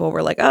think people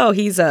were like, oh,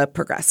 he's a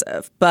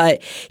progressive.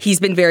 But he's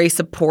been very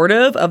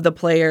supportive of the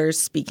players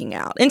speaking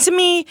out. And to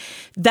me,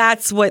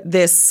 that's what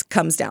this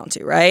comes down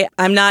to, right?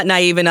 I'm not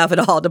naive enough at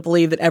all to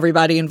believe that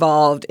everybody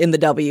involved in the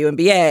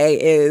WNBA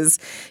is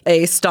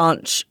a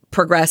staunch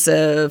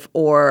progressive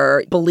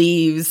or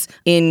believes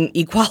in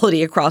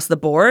equality across the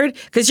board.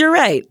 Because you're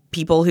right.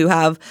 People who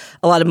have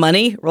a lot of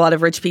money, a lot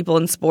of rich people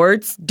in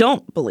sports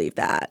don't believe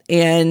that.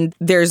 And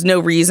there's no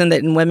reason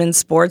that in women's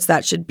sports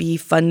that should be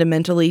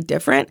fundamentally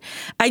different.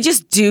 I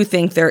just do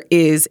think there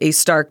is a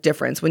stark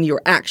difference when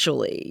you're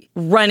actually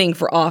running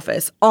for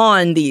office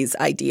on these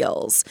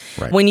ideals,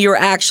 right. When you're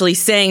actually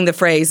saying the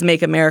phrase,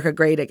 make America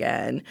great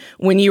again,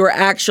 when you are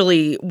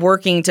actually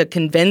working to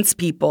convince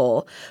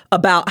people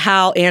about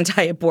how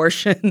anti-abortion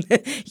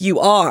you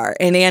are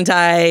and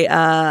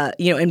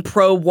and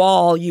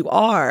pro-wall you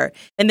are.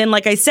 And then,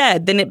 like I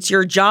said, then it's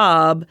your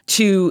job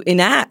to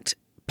enact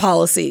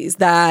policies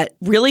that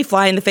really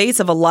fly in the face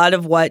of a lot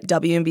of what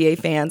WNBA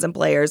fans and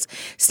players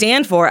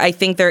stand for. I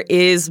think there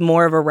is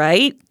more of a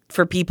right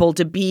for people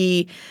to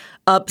be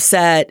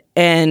upset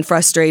and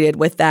frustrated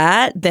with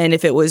that than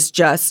if it was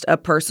just a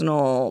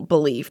personal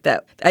belief.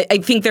 That I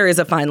think there is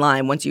a fine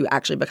line once you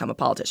actually become a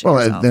politician.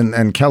 Well,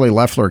 and Kelly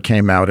Loeffler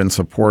came out in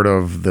support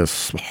of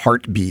this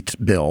heartbeat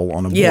bill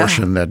on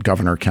abortion that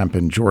Governor Kemp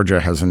in Georgia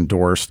has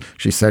endorsed.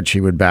 She said she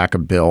would back a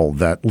bill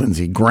that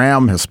Lindsey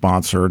Graham has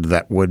sponsored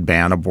that would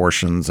ban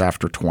abortions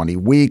after 20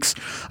 weeks.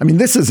 I mean,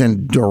 this is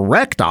in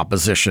direct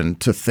opposition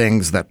to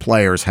things that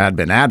players had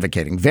been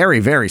advocating very,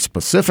 very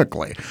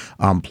specifically.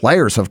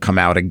 Players have come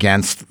out against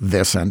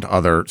this and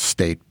other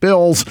state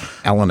bills.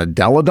 Elena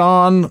Delle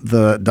Donne,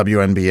 the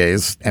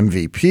WNBA's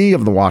MVP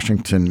of the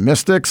Washington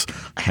Mystics,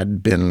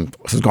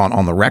 has gone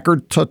on the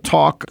record to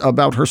talk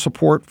about her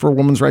support for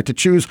women's right to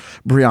choose.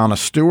 Breanna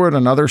Stewart,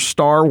 another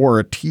star, wore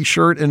a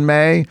T-shirt in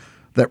May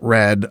that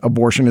read,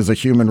 "Abortion is a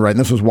human right." And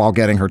this was while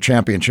getting her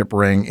championship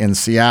ring in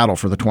Seattle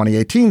for the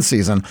 2018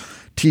 season.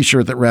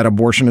 T-shirt that read,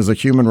 "Abortion is a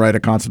human right, a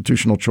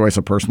constitutional choice,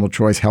 a personal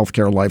choice,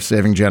 healthcare,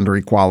 life-saving, gender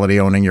equality,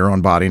 owning your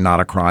own body, not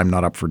a crime,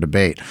 not up for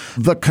debate."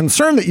 The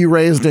concern that you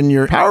raised in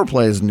your Power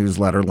Plays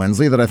newsletter,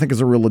 Lindsay, that I think is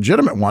a real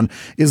legitimate one,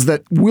 is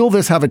that will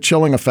this have a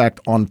chilling effect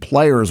on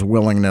players'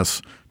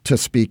 willingness to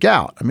speak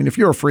out? I mean, if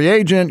you're a free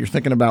agent, you're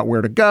thinking about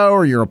where to go,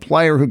 or you're a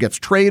player who gets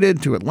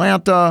traded to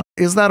Atlanta,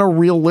 is that a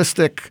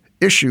realistic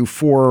issue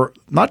for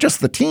not just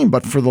the team,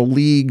 but for the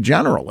league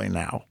generally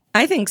now?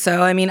 I think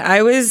so. I mean,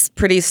 I was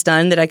pretty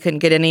stunned that I couldn't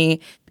get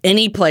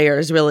any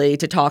players really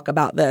to talk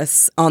about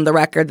this on the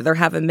record, that there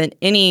haven't been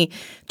any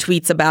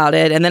tweets about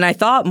it. And then I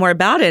thought more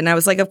about it and I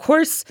was like, of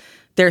course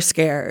they're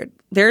scared.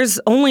 There's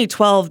only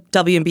 12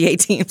 WNBA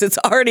teams. It's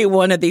already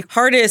one of the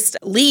hardest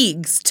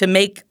leagues to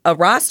make a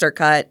roster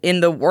cut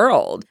in the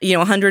world.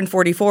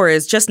 144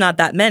 is just not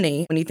that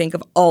many when you think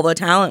of all the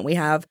talent we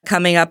have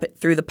coming up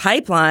through the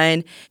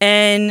pipeline.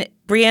 And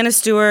Breanna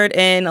Stewart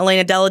and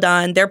Elena Delle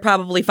Donne, they're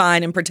probably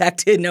fine and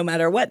protected no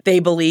matter what they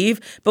believe.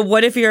 But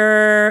what if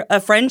you're a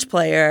fringe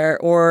player,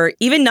 or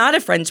even not a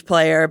fringe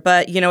player,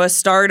 but, a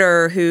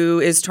starter who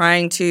is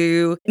trying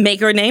to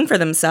make a name for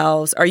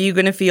themselves? Are you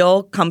going to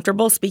feel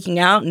comfortable speaking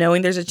out,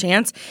 knowing there's a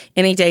chance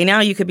any day now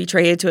you could be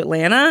traded to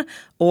Atlanta,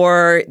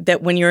 or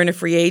that when you're in a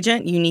free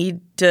agent, you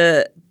need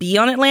to be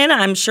on Atlanta.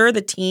 I'm sure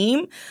the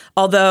team,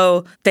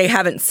 although they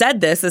haven't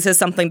said this is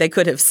something they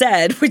could have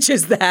said, which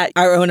is that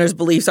our owners'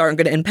 beliefs aren't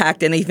going to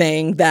impact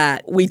anything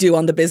that we do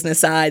on the business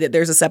side, that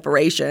there's a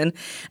separation.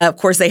 Of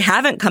course, they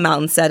haven't come out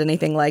and said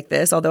anything like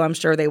this, although I'm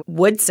sure they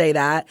would say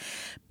that.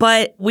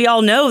 But we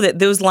all know that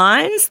those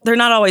lines, they're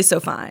not always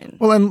so fine.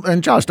 Well,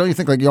 and Josh, don't you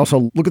think you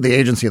also look at the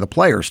agency of the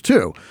players,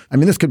 too? I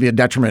mean, this could be a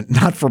detriment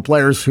not for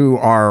players who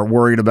are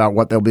worried about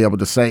what they'll be able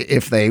to say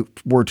if they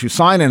were to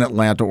sign in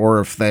Atlanta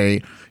or if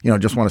they,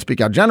 just want to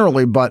speak out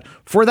generally, but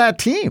for that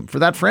team, for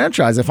that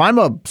franchise. If I'm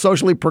a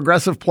socially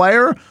progressive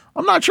player,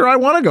 I'm not sure I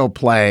want to go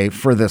play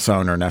for this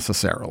owner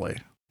necessarily.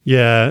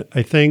 Yeah,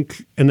 I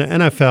think in the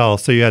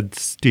NFL, so you had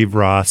Steve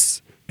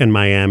Ross in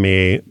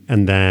Miami,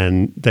 and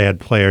then they had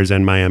players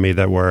in Miami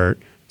that were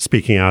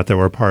speaking out, that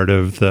were part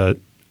of the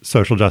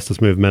social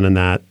justice movement in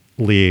that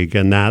league.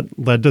 And that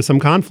led to some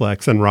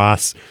conflicts. And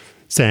Ross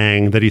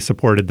saying that he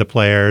supported the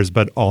players,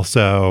 but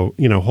also,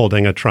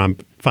 holding a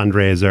Trump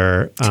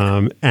fundraiser.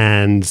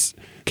 And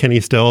Kenny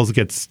Stills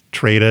gets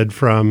traded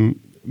from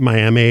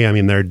Miami. I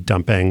mean, they're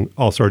dumping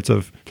all sorts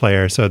of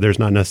players, so there's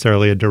not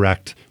necessarily a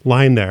direct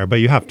line there. But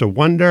you have to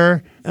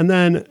wonder. And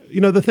then,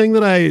 the thing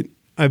that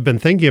I've been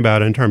thinking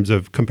about in terms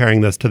of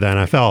comparing this to the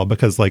NFL,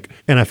 because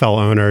NFL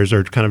owners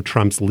are kind of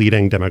Trump's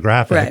leading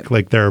demographic. Right.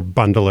 Like they're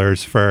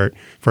bundlers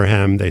for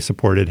him. They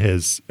supported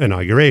his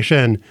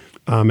inauguration.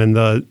 And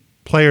the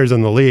players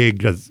in the league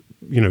just,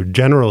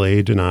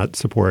 generally do not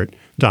support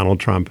Donald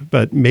Trump.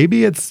 But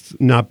maybe it's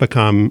not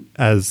become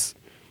as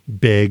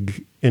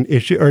big an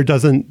issue, or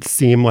doesn't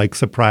seem like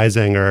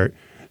surprising or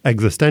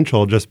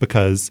existential, just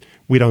because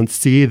we don't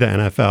see the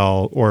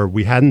NFL, or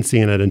we hadn't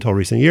seen it until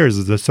recent years,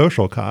 as a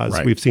social cause.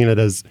 Right. We've seen it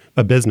as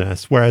a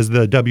business. Whereas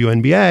the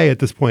WNBA at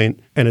this point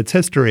in its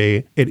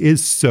history, it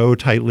is so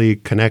tightly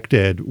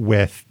connected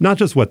with not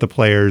just what the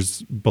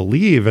players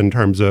believe in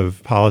terms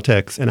of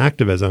politics and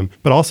activism,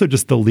 but also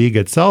just the league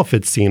itself.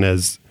 It's seen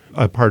as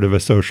a part of a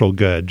social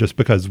good, just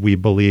because we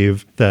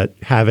believe that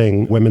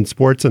having women's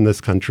sports in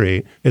this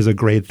country is a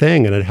great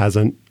thing, and it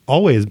hasn't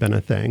always been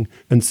a thing.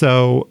 And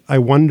so I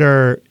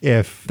wonder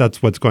if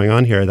that's what's going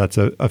on here. That's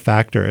a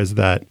factor, is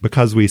that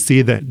because we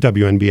see the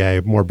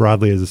WNBA more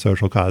broadly as a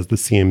social cause,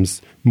 this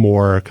seems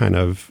more kind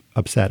of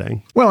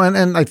upsetting. Well,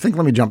 and I think,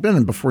 let me jump in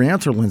and before you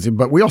answer, Lindsay,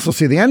 but we also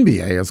see the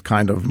NBA as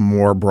kind of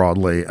more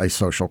broadly a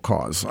social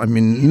cause. I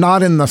mean,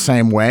 not in the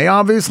same way,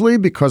 obviously,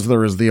 because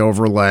there is the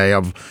overlay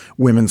of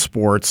women's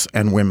sports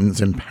and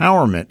women's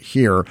empowerment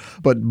here,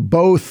 but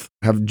both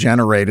have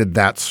generated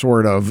that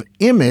sort of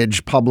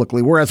image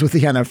publicly. Whereas with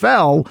the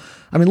NFL,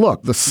 I mean,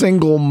 look, the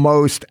single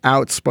most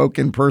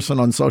outspoken person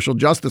on social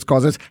justice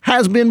causes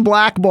has been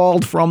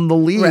blackballed from the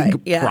league, Right,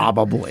 yeah.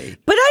 probably.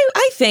 But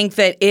I think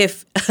that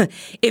if an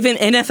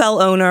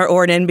NFL owner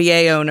or an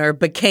NBA owner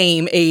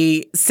became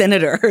a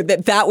senator,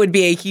 that would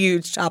be a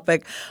huge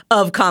topic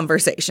of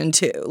conversation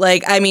too.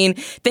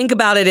 Think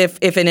about it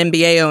if an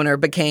NBA owner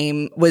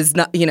was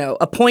not,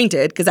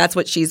 appointed, because that's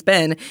what she's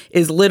been,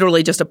 is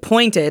literally just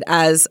appointed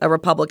as a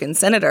Republican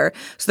senator.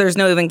 So there's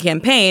no even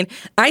campaign.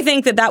 I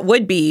think that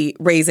would be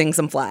raising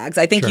some flags.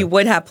 I think you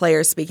would have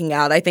players speaking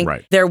out. I think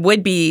there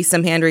would be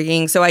some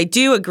hand-wringing. So I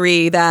do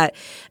agree that,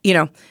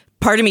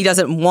 part of me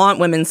doesn't want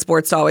women's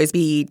sports to always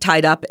be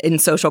tied up in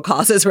social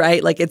causes,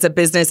 right? Like, it's a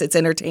business, it's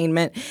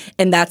entertainment,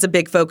 and that's a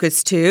big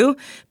focus too.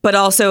 But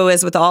also,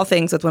 as with all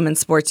things with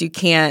women's sports, you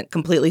can't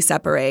completely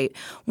separate.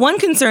 One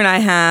concern I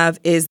have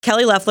is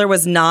Kelly Loeffler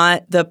was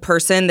not the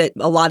person that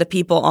a lot of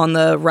people on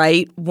the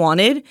right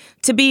wanted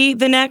to be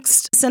the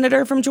next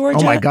senator from Georgia.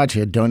 Oh my God, she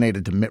had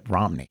donated to Mitt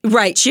Romney.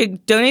 Right. She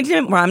had donated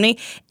to Mitt Romney,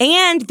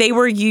 and they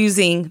were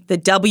using the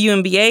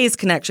WNBA's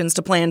connections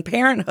to Planned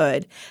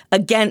Parenthood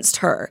against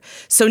her.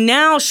 So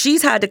now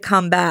she's had to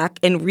come back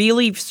and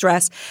really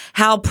stress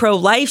how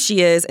pro-life she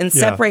is and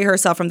separate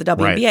herself from the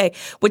WNBA,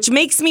 which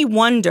makes me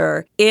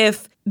wonder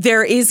if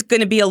there is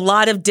going to be a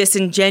lot of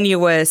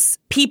disingenuous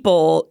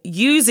people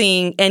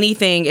using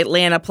anything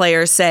Atlanta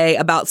players say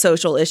about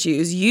social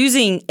issues,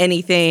 using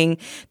anything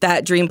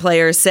that Dream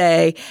players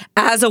say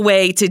as a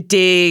way to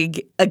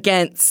dig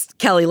against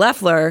Kelly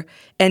Loeffler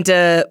and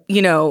to,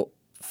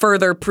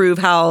 further prove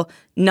how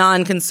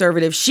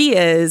non-conservative she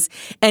is.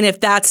 And if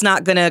that's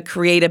not going to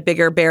create a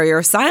bigger barrier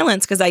of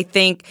silence, because I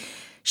think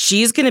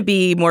she's going to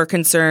be more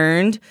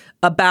concerned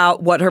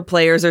about what her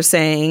players are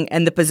saying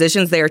and the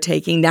positions they are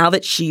taking now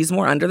that she's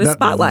more under the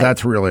spotlight.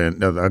 That's really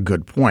a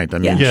good point. I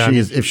mean,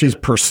 if she's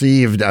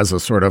perceived as a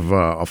sort of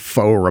a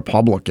faux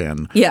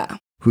Republican,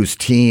 whose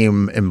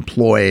team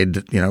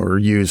employed, or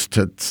used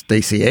to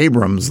Stacey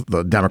Abrams,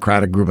 the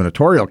Democratic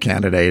gubernatorial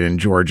candidate in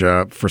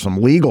Georgia, for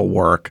some legal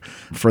work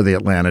for the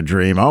Atlanta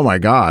Dream. Oh my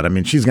God. I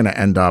mean, she's going to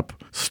end up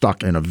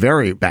stuck in a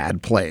very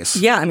bad place.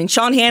 Yeah, I mean,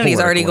 Sean Hannity's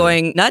already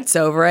going nuts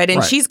over it,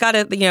 and she's got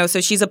to,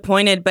 so she's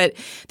appointed, but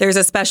there's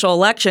a special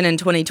election in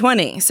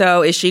 2020.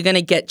 So is she going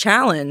to get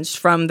challenged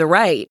from the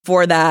right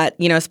for that,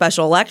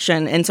 special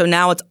election? And so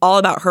now it's all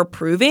about her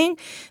proving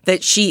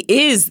that she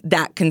is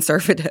that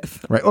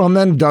conservative. Right. Well, and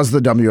then does the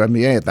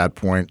WNBA at that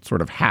point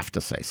sort of have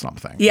to say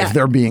something? Yeah. If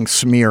they're being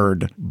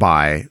smeared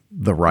by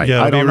the right.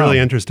 Yeah, it'll be really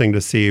know. interesting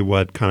to see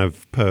what kind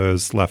of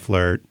pose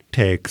Loeffler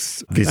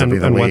takes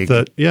vis-a-vis and the what league.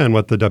 and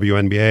what the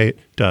WNBA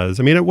does.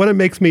 I mean, what it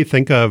makes me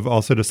think of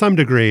also to some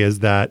degree is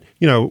that,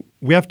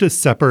 we have to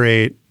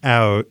separate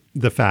out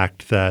the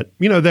fact that,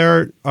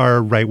 there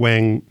are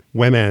right-wing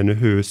women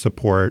who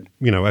support,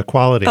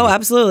 equality. Oh,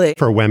 absolutely.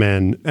 For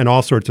women in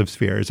all sorts of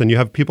spheres. And you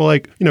have people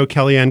like,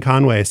 Kellyanne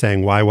Conway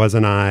saying, why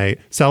wasn't I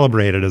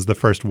celebrated as the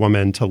first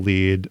woman to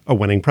lead a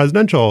winning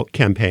presidential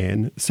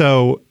campaign?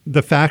 So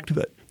the fact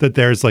that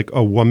there's like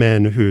a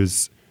woman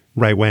who's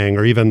right-wing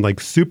or even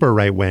like super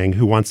right-wing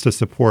who wants to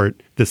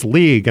support this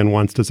league and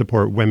wants to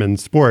support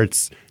women's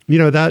sports,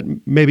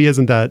 that maybe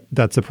isn't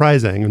that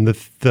surprising. And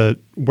the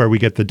where we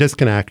get the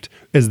disconnect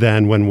is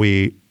then when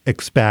we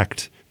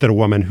expect that a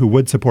woman who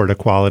would support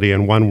equality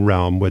in one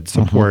realm would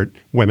support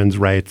women's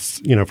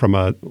rights, from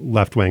a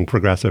left-wing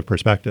progressive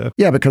perspective.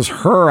 Yeah, because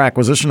her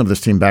acquisition of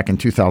this team back in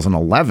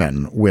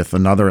 2011 with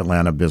another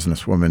Atlanta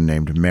businesswoman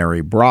named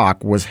Mary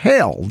Brock was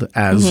hailed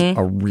as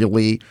a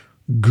really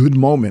good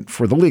moment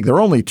for the league. There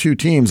are only 2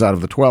 teams out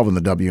of the 12 in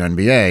the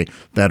WNBA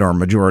that are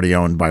majority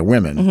owned by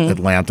women,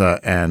 Atlanta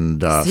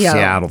and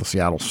Seattle, the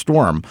Seattle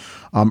Storm.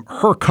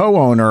 Her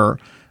co-owner,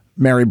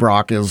 Mary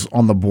Brock, is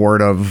on the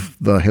board of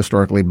the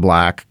historically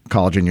black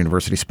college and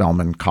university,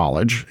 Spelman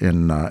College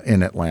in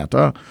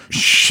Atlanta.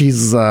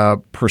 She's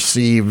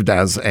perceived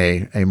as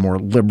a more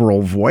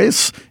liberal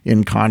voice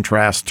in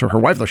contrast to her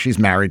wife, though she's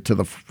married to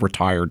the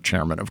retired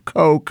chairman of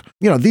Coke.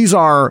 These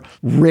are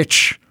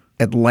rich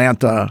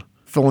Atlanta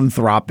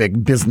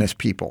philanthropic business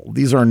people.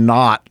 These are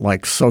not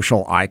like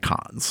social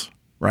icons,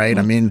 right?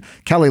 I mean,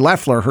 Kelly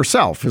Loeffler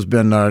herself has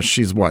been, runs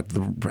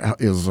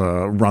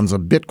a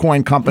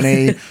Bitcoin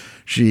company.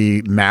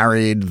 She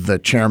married the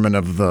chairman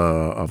of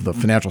the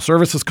financial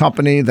services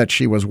company that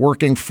she was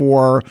working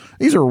for.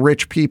 These are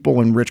rich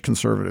people and rich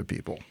conservative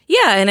people.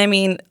 Yeah, and I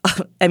mean,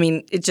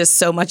 it's just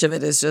so much of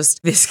it is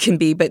just this can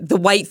be, but the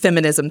white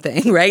feminism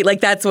thing, right?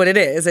 Like that's what it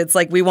is. It's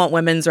like we want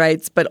women's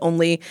rights, but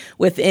only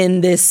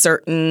within this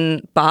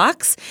certain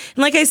box.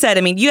 And like I said,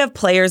 I mean, you have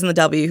players in the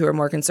W who are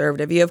more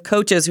conservative. You have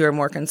coaches who are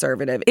more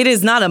conservative. It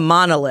is not a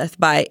monolith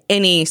by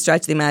any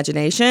stretch of the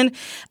imagination.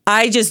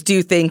 I just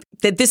do think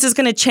that this is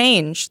going to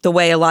change the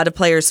way a lot of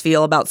players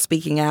feel about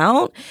speaking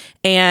out.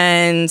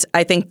 And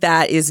I think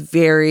that is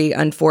very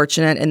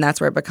unfortunate, and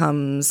that's where it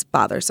becomes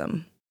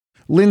bothersome.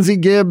 Lindsay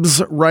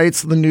Gibbs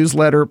writes the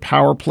newsletter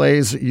Power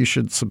Plays. You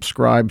should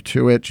subscribe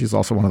to it. She's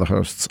also one of the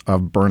hosts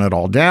of Burn It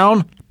All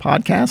Down,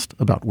 podcast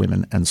about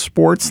women and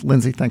sports.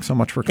 Lindsay, thanks so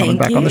much for coming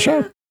back on the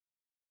show.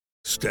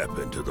 Step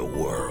into the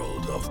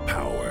world of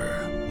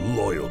power,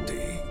 loyalty,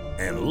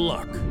 and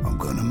luck. I'm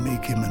going to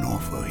make him an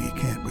offer he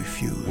can't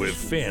refuse. With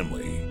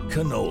family,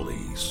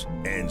 cannolis,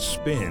 and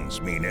spins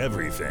mean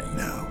everything.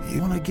 Now,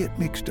 you want to get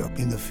mixed up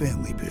in the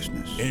family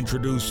business.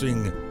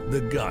 Introducing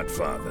The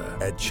Godfather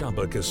at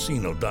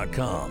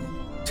ChumbaCasino.com.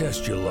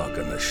 Test your luck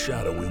in the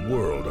shadowy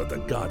world of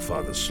The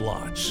Godfather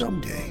slot.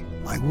 Someday,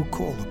 I will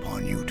call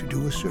upon you to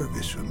do a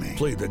service for me.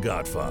 Play The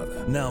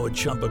Godfather, now at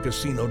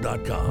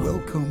ChumbaCasino.com.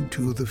 Welcome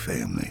to the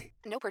family.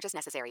 No purchase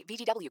necessary.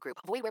 VGW Group.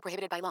 Void where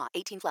prohibited by law.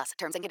 18+.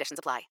 Terms and conditions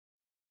apply.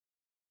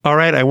 All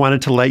right, I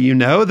wanted to let you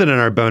know that in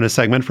our bonus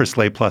segment for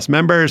Slate Plus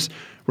members,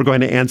 we're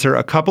going to answer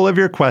a couple of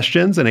your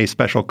questions in a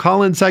special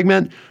call-in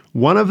segment.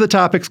 One of the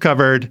topics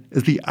covered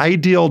is the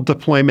ideal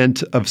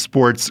deployment of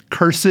sports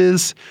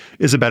curses.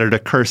 Is it better to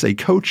curse a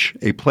coach,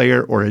 a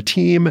player, or a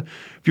team?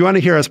 If you want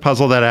to hear us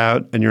puzzle that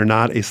out and you're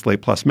not a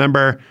Slate Plus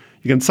member,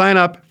 you can sign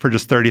up for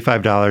just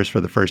 $35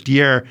 for the first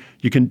year.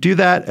 You can do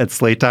that at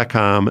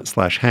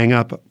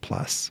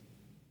slate.com/hangupplus.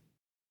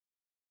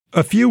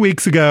 A few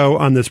weeks ago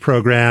on this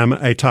program,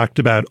 I talked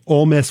about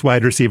Ole Miss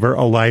wide receiver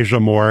Elijah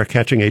Moore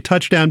catching a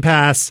touchdown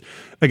pass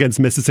against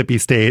Mississippi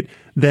State,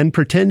 then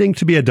pretending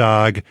to be a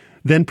dog,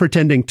 then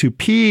pretending to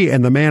pee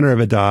in the manner of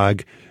a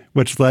dog,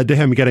 which led to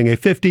him getting a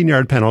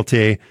 15-yard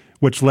penalty,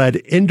 which led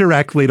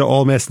indirectly to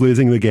Ole Miss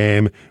losing the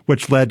game,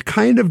 which led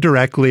kind of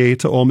directly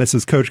to Ole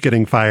Miss's coach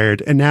getting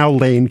fired, and now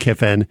Lane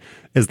Kiffin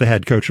is the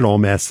head coach at Ole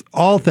Miss,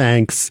 all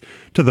thanks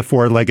to the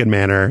four-legged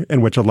manner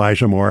in which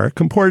Elijah Moore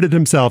comported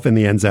himself in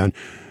the end zone.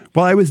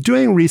 While I was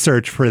doing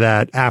research for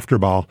that after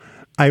ball,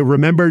 I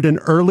remembered an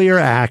earlier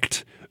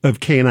act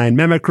of canine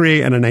mimicry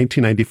in a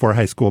 1994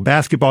 high school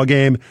basketball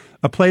game,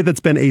 a play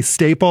that's been a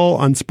staple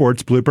on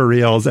sports blooper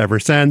reels ever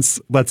since.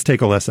 Let's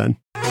take a listen.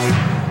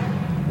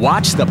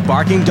 Watch the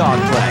barking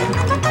dog play.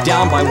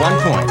 Down by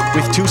 1 point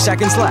with 2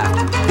 seconds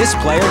left. This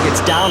player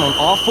gets down on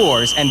all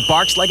fours and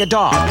barks like a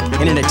dog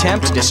in an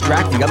attempt to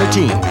distract the other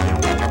team.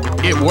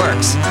 It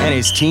works, and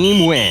his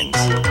team wins.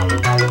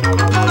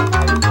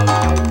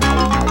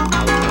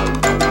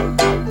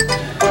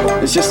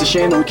 It's just a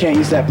shame that we can't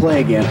use that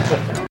play again.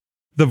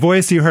 The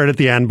voice you heard at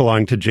the end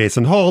belonged to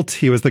Jason Holt.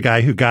 He was the guy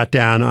who got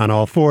down on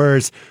all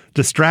fours,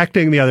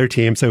 distracting the other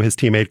team so his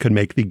teammate could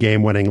make the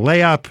game-winning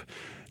layup.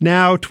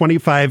 Now,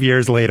 25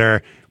 years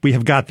later, we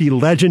have got the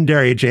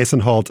legendary Jason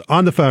Holt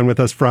on the phone with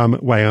us from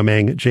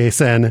Wyoming.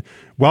 Jason,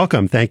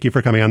 welcome. Thank you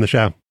for coming on the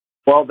show.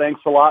 Well,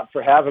 thanks a lot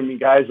for having me,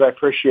 guys. I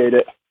appreciate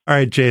it. All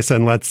right,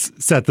 Jason, let's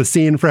set the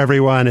scene for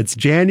everyone. It's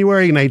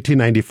January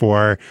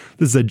 1994.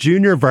 This is a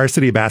junior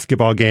varsity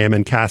basketball game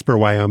in Casper,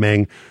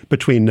 Wyoming,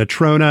 between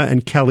Natrona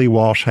and Kelly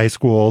Walsh High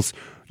Schools.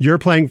 You're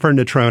playing for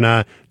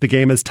Natrona. The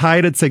game is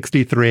tied at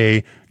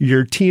 63.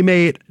 Your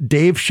teammate,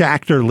 Dave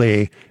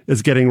Schachterlee,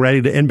 is getting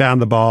ready to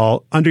inbound the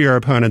ball under your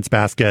opponent's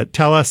basket.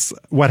 Tell us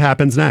what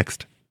happens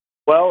next.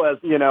 Well, as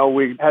you know,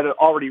 we had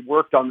already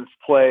worked on this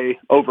play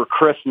over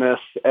Christmas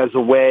as a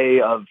way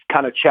of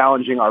kind of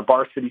challenging our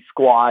varsity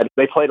squad.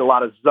 They played a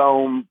lot of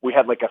zone. We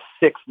had like a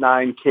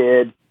 6'9"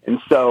 kid. And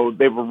so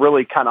they were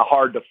really kind of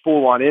hard to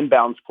fool on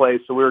inbounds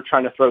plays. So we were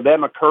trying to throw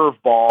them a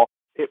curveball.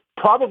 It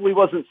probably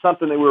wasn't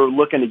something that we were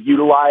looking to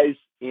utilize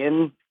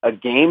in a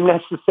game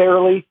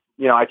necessarily.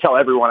 You know, I tell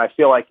everyone, I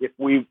feel like if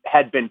we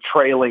had been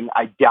trailing,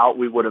 I doubt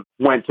we would have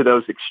went to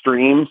those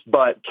extremes.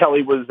 But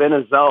Kelly was in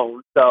a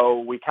zone, so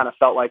we kind of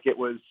felt like it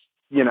was,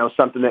 you know,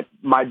 something that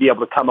might be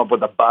able to come up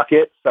with a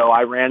bucket. So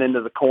I ran into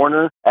the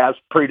corner as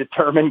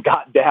predetermined,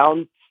 got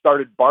down,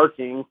 started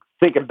barking.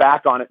 Thinking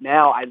back on it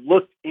now, I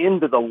looked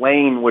into the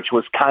lane, which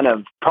was kind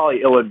of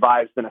probably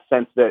ill-advised in a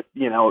sense that,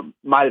 you know,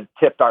 might have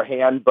tipped our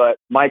hand. But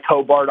Mike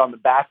Hobart on the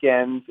back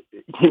end,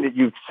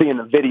 you see in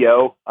the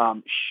video,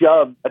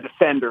 shoved a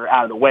defender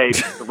out of the way.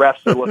 The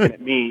refs are looking at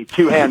me.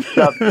 Two hands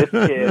shoved this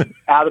kid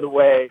out of the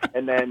way.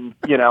 And then,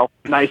 you know,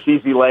 nice,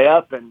 easy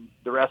layup, and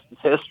the rest is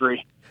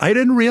history. I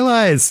didn't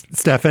realize,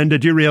 Stefan,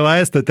 did you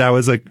realize that that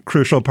was a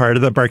crucial part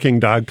of the barking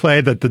dog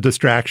play, that the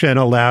distraction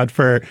allowed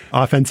for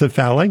offensive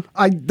fouling?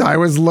 I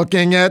was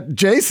looking at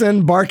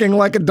Jason barking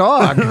like a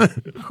dog.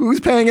 Who's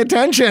paying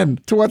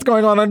attention to what's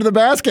going on under the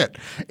basket?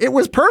 It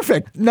was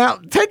perfect. Now,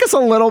 take us a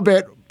little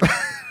bit...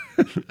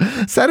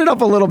 Set it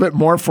up a little bit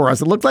more for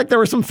us. It looked like there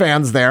were some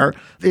fans there.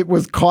 It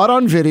was caught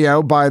on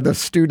video by the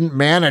student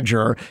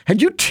manager.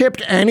 Had you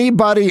tipped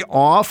anybody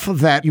off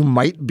that you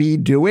might be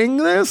doing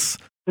this?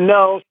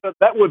 No, so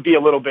that would be a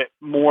little bit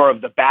more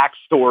of the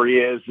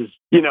backstory is,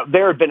 you know,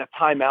 there had been a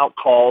timeout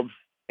called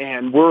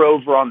and we're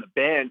over on the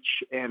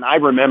bench. And I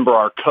remember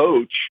our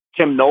coach,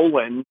 Tim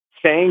Nolan,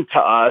 saying to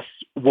us,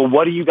 well,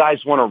 what do you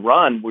guys want to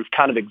run? We've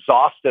kind of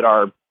exhausted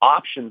our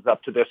options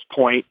up to this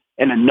point.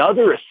 And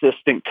another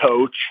assistant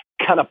coach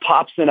kind of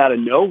pops in out of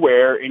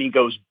nowhere and he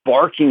goes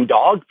barking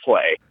dog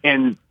play.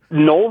 And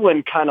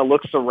Nolan kind of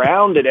looks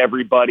around at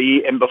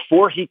everybody, and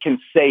before he can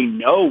say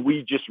no,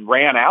 we just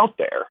ran out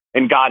there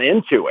and got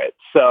into it.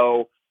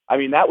 So, I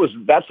mean,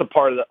 that's a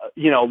part of the,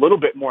 you know, a little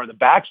bit more of the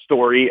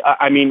backstory.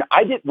 I mean,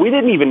 we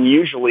didn't even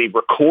usually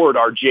record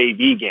our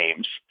JV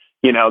games.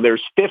 You know,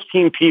 there's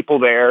 15 people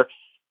there.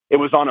 It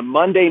was on a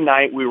Monday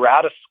night. We were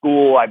out of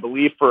school, I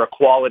believe, for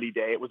Equality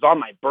Day. It was on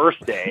my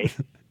birthday.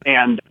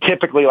 And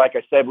typically, like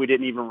I said, we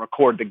didn't even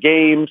record the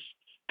games.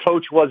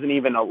 Coach wasn't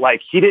even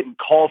he didn't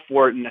call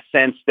for it in the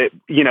sense that,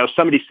 you know,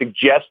 somebody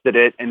suggested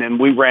it and then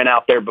we ran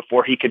out there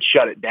before he could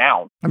shut it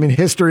down. I mean,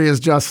 history is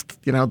just,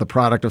 you know, the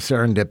product of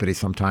serendipity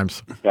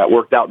sometimes. Yeah, it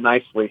worked out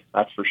nicely.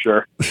 That's for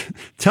sure.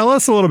 Tell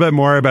us a little bit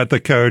more about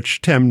the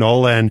coach, Tim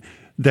Nolan.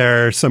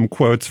 There are some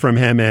quotes from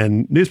him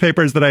in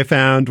newspapers that I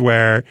found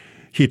where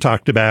he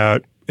talked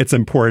about it's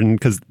important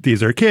because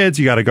these are kids.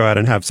 You got to go out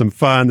and have some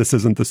fun. This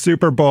isn't the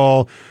Super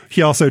Bowl.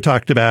 He also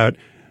talked about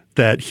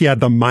that he had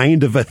the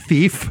mind of a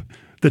thief,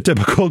 the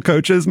typical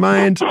coach's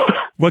mind.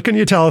 What can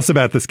you tell us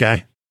about this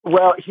guy?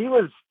 Well, he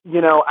was,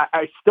 you know,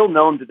 I still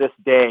know him to this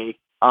day.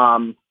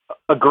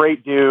 A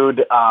great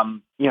dude,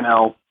 you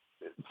know,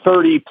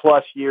 30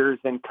 plus years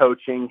in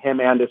coaching, him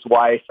and his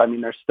wife. I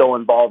mean, they're still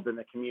involved in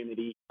the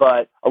community,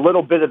 but a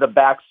little bit of the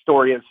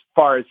backstory as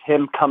far as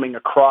him coming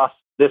across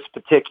this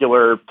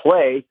particular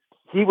play.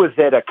 He was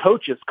at a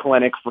coach's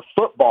clinic for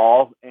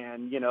football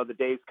and, you know, the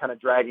day's kind of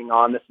dragging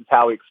on. This is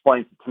how he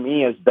explains it to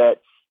me, is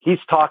that he's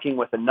talking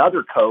with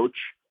another coach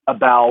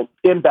about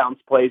inbounds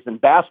plays in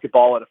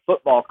basketball at a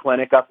football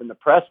clinic up in the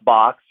press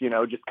box, you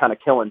know, just kind of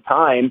killing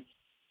time.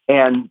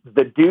 And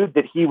the dude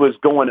that he was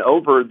going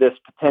over this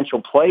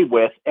potential play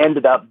with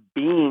ended up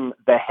being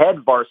the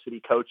head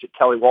varsity coach at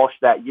Kelly Walsh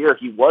that year.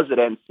 He was at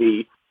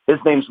NC. His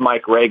name's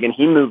Mike Reagan.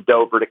 He moved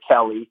over to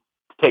Kelly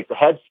to take the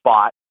head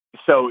spot.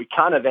 So he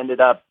kind of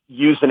ended up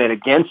using it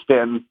against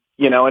him,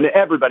 you know, and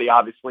everybody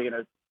obviously in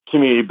a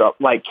community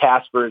like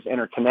Casper is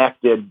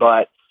interconnected,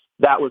 but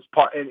that was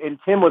part, and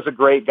Tim was a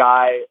great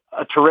guy,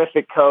 a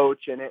terrific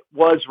coach, and it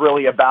was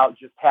really about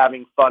just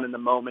having fun in the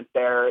moment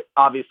there.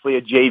 Obviously,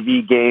 a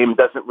JV game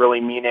doesn't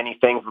really mean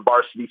anything for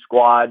varsity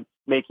squad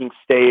making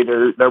state,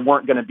 or there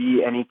weren't going to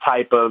be any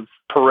type of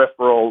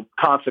peripheral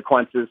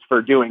consequences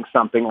for doing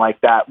something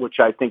like that, which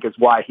I think is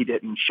why he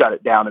didn't shut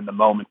it down in the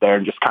moment there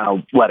and just kind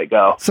of let it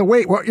go. So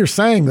wait, what you're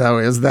saying, though,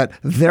 is that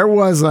there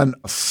was a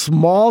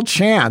small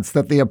chance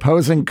that the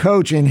opposing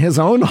coach in his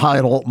own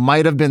huddle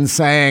might have been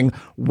saying,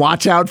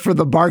 watch out for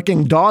the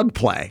barking dog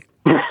play.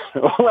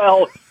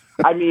 Well,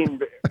 I mean,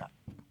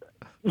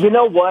 you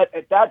know what?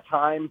 At that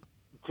time,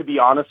 to be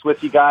honest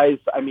with you guys,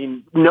 I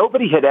mean,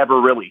 nobody had ever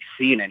really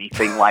seen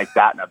anything like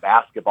that in a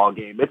basketball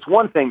game. It's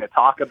one thing to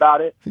talk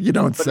about it. You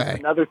don't but say. It's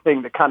another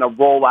thing to kind of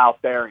roll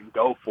out there and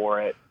go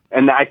for it.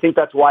 And I think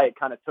that's why it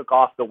kind of took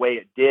off the way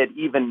it did,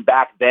 even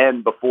back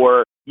then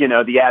before,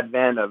 the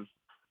advent of,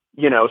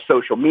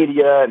 social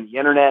media and the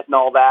internet and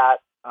all that.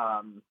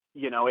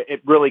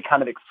 It really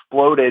kind of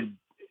exploded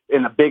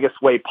in the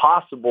biggest way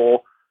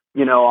possible,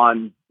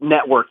 on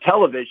network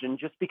television,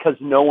 just because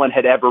no one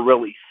had ever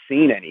really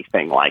seen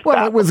anything like that.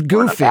 Well, it was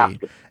goofy.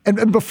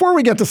 And before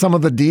we get to some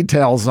of the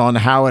details on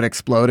how it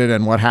exploded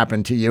and what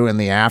happened to you in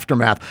the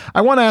aftermath,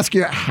 I want to ask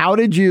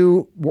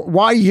you,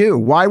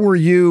 why were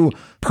you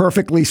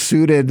perfectly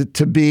suited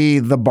to be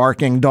the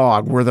barking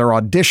dog? Were there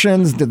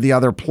auditions? Did the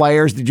other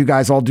players, did you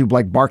guys all do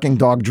like barking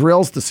dog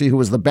drills to see who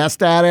was the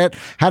best at it?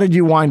 How did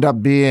you wind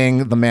up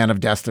being the man of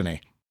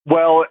destiny?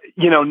 Well,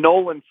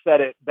 Nolan said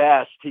it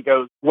best. He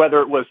goes,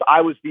 whether it was I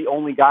was the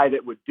only guy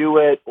that would do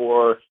it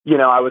or,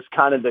 I was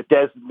kind of the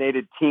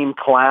designated team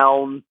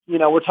clown.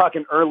 We're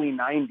talking early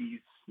 90s.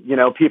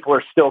 People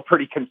are still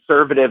pretty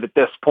conservative at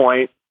this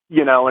point,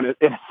 in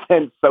a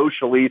sense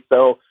socially.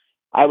 So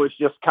I was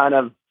just kind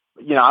of,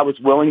 I was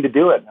willing to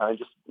do it. I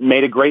just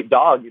made a great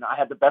dog. I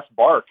had the best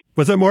bark.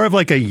 Was it more of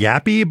like a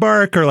yappy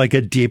bark or like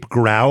a deep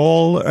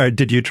growl, or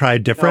did you try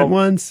different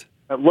ones?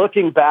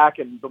 Looking back,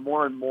 and the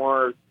more and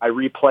more I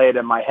replay it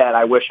in my head,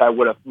 I wish I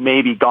would have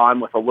maybe gone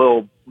with a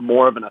little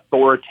more of an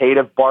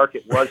authoritative bark.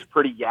 It was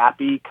pretty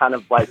yappy, kind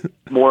of like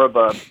more of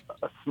a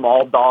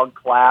small dog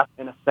class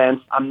in a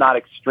sense. I'm not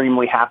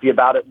extremely happy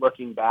about it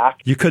looking back.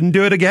 You couldn't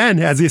do it again.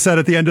 As you said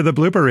at the end of the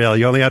blooper reel,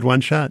 you only had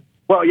one shot.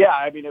 Well, yeah,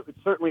 I mean, it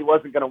certainly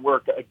wasn't going to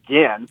work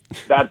again.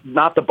 That's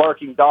not the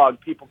barking dog.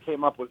 People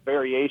came up with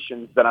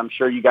variations that I'm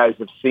sure you guys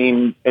have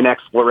seen in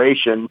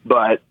exploration,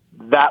 but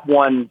that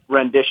one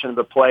rendition of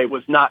the play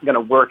was not going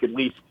to work, at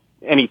least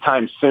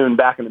anytime soon,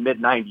 back in the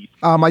mid-90s.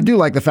 I do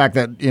like the fact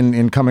that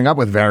in coming up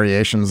with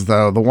variations,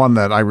 though, the one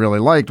that I really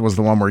liked was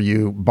the one where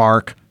you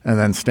bark and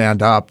then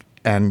stand up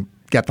and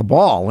get the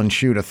ball and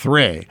shoot a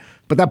 3.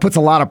 But that puts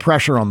a lot of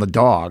pressure on the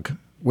dog,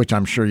 which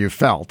I'm sure you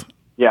felt.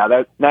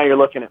 Yeah, now you're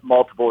looking at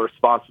multiple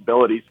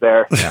responsibilities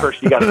there. Yeah.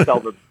 First, you got to sell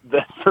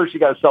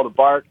the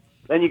bark.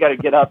 Then you got to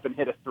get up and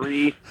hit a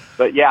 3.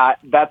 But yeah,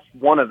 that's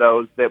one of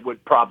those that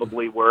would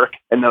probably work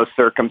in those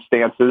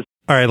circumstances.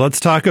 All right, let's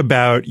talk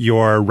about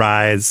your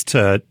rise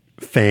to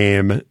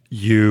fame.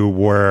 You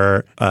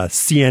were a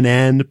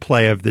CNN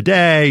Play of the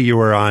Day. You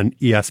were on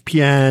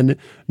ESPN,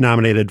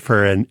 nominated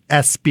for an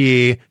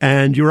ESPY,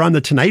 and you were on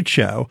The Tonight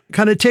Show.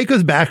 Kind of take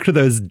us back to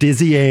those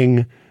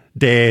dizzying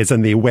days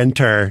in the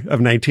winter of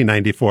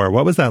 1994.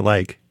 What was that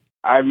like?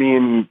 I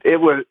mean,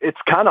 it's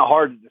kind of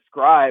hard to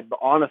describe,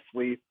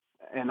 honestly.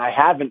 And I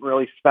haven't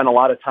really spent a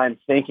lot of time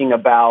thinking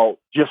about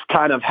just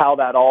kind of how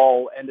that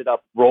all ended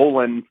up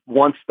rolling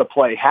once the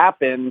play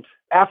happened.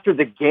 After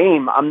the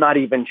game, I'm not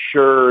even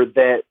sure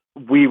that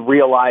we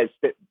realized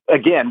that,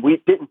 again,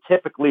 we didn't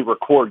typically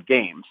record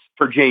games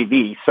for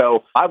JV.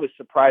 So I was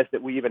surprised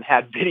that we even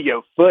had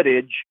video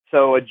footage.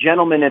 So a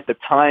gentleman at the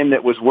time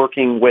that was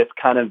working with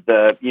kind of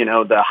the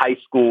high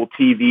school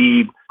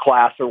TV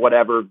class or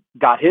whatever,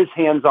 got his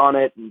hands on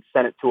it and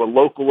sent it to a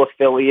local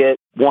affiliate.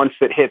 Once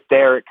it hit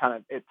there, it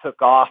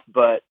took off.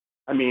 But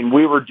I mean,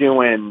 we were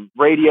doing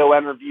radio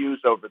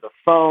interviews over the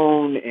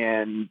phone,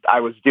 and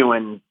I was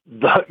doing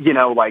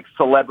like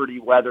celebrity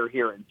weather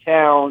here in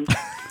town.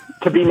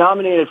 To be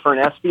nominated for an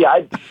ESPY,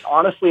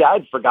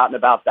 I'd forgotten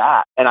about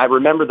that. And I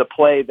remember the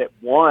play that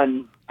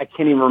won. I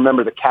can't even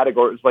remember the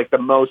category. It was like the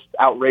most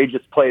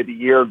outrageous play of the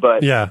year.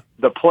 But yeah,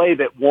 the play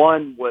that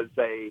won was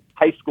a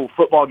high school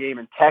football game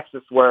in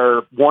Texas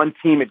where one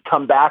team had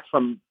come back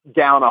from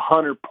down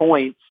 100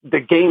 points. The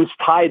game's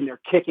tied and they're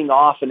kicking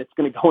off and it's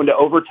going to go into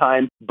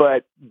overtime.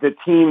 But the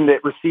team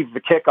that receives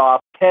the kickoff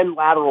 10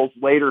 laterals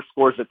later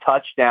scores a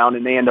touchdown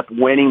and they end up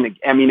winning.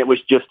 It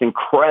was just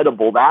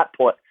incredible, that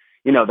play.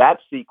 That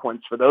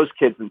sequence for those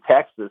kids in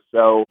Texas.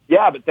 So,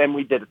 yeah, but then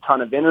we did a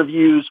ton of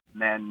interviews,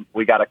 and then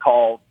we got a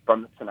call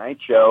from The Tonight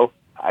Show.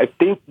 I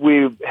think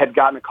we had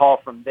gotten a call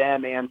from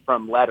them and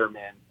from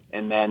Letterman,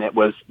 and then it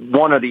was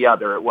one or the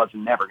other. It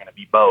wasn't never going to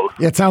be both.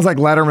 It sounds like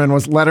Letterman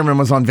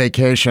was on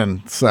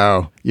vacation,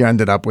 so you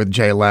ended up with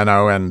Jay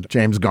Leno and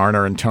James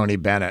Garner and Tony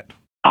Bennett.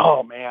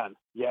 Oh, man,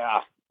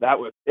 yeah.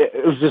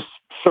 It was just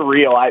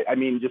surreal. I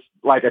mean, just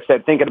like I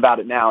said, thinking about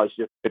it now,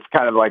 it's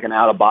kind of like an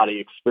out of body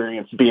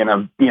experience being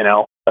a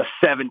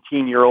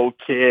 17-year-old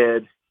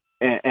kid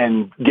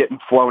and getting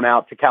flown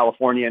out to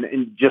California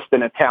and just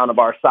in a town of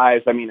our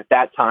size. I mean, at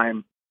that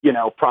time,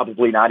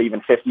 probably not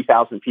even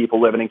 50,000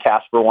 people living in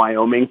Casper,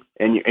 Wyoming,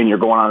 and you're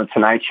going on a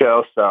Tonight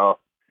Show. So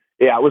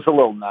yeah, it was a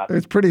little nuts.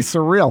 It's pretty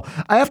surreal.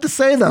 I have to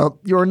say though,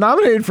 you were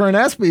nominated for an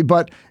ESPY,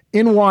 but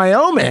in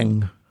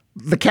Wyoming,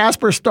 the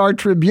Casper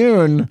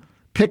Star-Tribune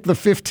picked the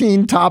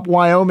 15 top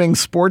Wyoming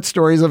sports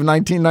stories of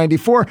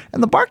 1994,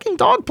 and the barking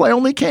dog play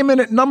only came in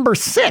at number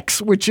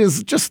 6, which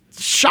is just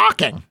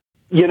shocking.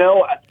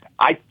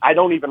 I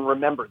don't even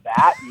remember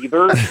that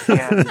either.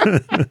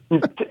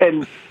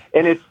 And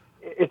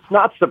it's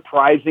not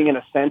surprising in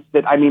a sense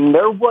that, I mean,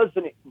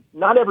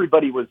 not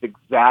everybody was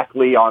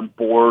exactly on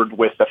board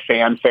with the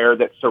fanfare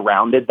that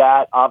surrounded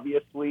that,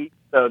 obviously.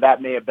 So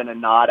that may have been a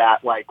nod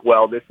at like,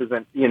 well, this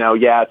isn't,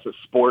 it's a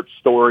sports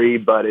story,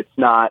 but it's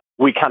not.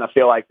 We kind of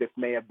feel like this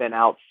may have been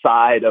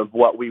outside of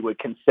what we would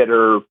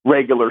consider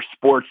regular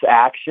sports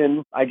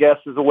action, I guess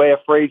is a way of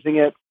phrasing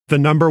it. The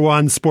number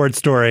one sports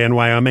story in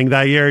Wyoming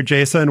that year,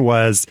 Jason,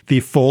 was the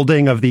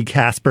folding of the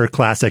Casper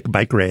Classic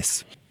bike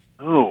race.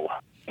 Oh,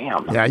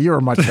 damn. Yeah, you were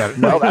much better.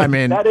 Well,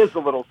 that is a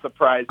little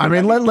surprising. I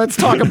mean, let's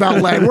talk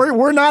about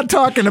we're not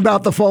talking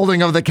about the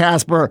folding of the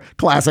Casper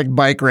Classic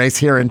bike race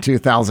here in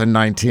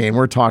 2019.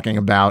 We're talking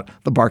about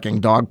the barking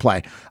dog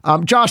play.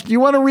 Josh, do you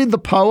want to read the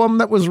poem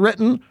that was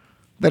written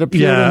that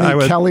appeared in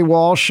the Kelly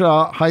Walsh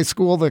High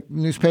School, the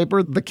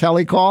newspaper, the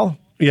Kelly Call?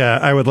 Yeah,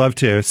 I would love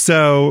to.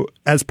 So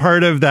as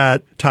part of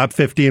that Top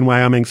 15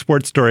 Wyoming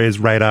Sports Stories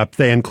write-up,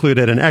 they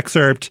included an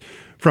excerpt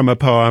from a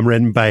poem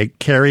written by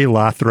Carrie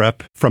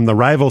Lothrop from the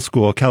rival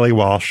school, Kelly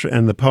Walsh,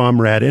 and the poem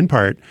read in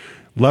part,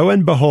 "Lo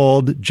and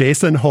behold,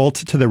 Jason Holt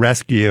to the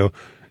rescue,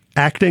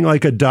 acting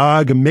like a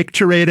dog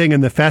micturating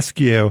in the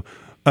fescue.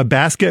 A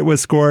basket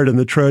was scored and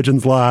the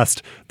Trojans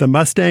lost. The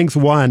Mustangs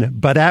won,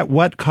 but at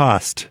what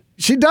cost?"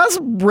 She does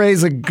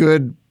raise a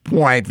good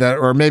point that,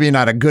 or maybe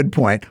not a good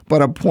point,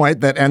 but a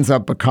point that ends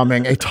up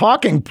becoming a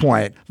talking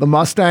point. The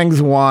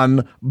Mustangs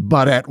won,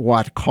 but at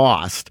what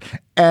cost?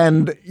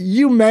 And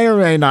you may or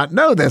may not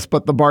know this,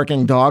 but the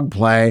barking dog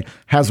play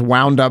has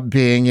wound up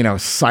being,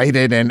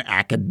 cited in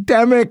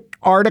academic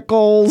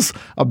articles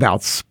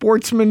about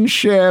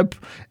sportsmanship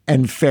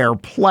and fair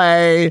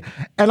play.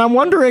 And I'm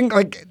wondering,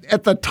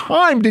 at the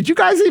time, did you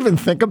guys even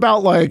think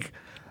about,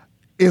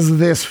 is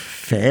this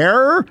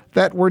fair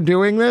that we're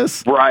doing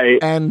this? Right.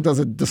 And does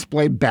it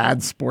display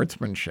bad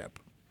sportsmanship?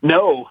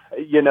 No,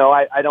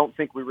 I don't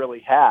think we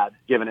really had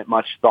given it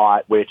much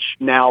thought, which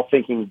now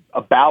thinking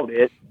about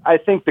it, I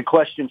think the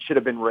question should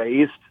have been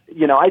raised.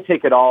 I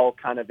take it all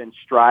kind of in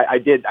stride.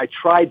 I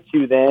tried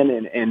to then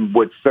and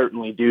would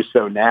certainly do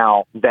so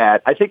now,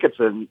 that I think it's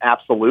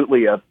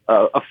absolutely a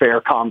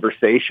fair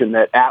conversation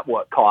that at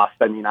what cost.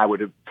 I mean, I would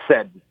have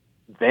said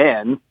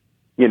then,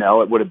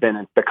 it would have been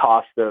at the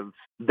cost of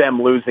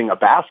them losing a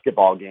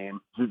basketball game.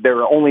 There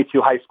are only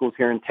 2 high schools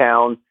here in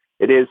town.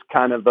 It is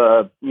kind of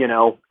a,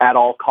 at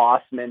all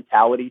costs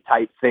mentality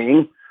type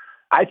thing.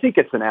 I think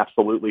it's an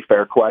absolutely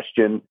fair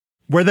question.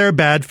 Were there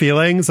bad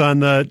feelings on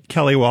the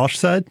Kelly Walsh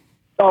side?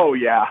 Oh,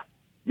 yeah.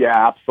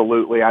 Yeah,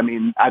 absolutely. I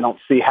mean, I don't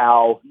see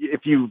how,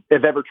 if you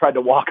have ever tried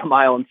to walk a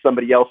mile in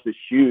somebody else's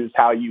shoes,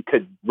 how you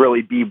could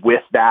really be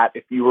with that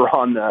if you were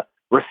on the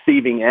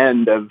receiving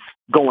end of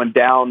going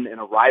down in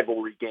a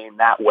rivalry game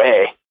that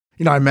way.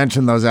 I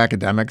mentioned those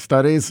academic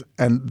studies,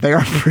 and they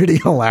are pretty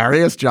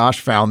hilarious. Josh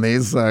found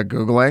these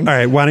Googling. All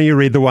right, why don't you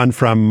read the one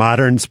from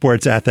Modern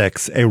Sports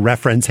Ethics, a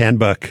reference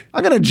handbook?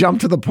 I'm going to jump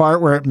to the part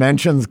where it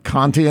mentions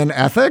Kantian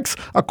ethics.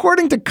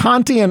 According to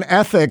Kantian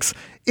ethics,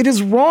 it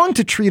is wrong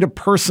to treat a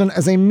person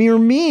as a mere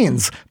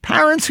means.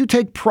 Parents who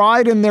take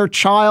pride in their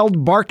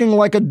child barking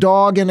like a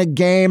dog in a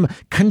game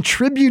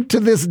contribute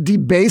to this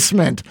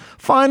debasement.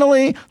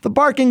 Finally, the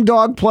barking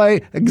dog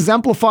play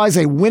exemplifies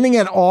a winning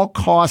at all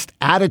cost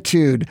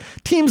attitude.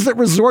 Teams that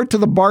resort to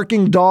the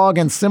barking dog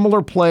and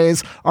similar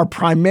plays are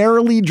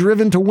primarily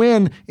driven to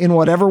win in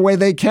whatever way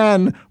they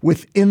can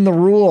within the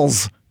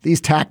rules.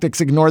 These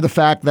tactics ignore the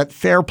fact that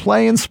fair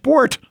play in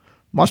sport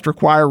must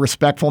require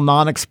respectful,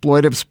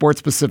 non-exploitive,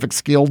 sport-specific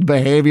skilled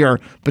behavior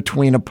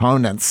between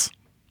opponents.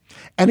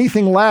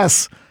 Anything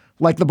less,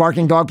 like the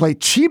barking dog play,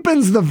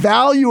 cheapens the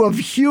value of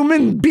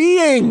human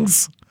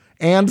beings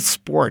and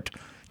sport.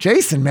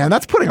 Jason, man,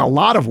 that's putting a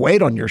lot of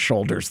weight on your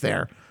shoulders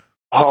there.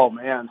 Oh,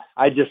 man.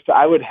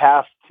 I would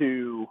have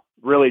to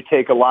really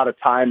take a lot of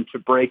time to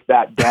break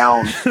that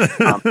down.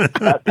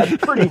 That's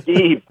pretty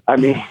deep. I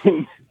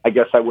mean, I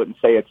guess I wouldn't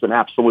say it's an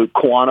absolute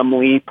quantum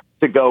leap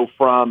to go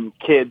from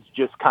kids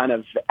just kind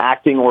of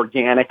acting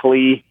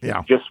organically,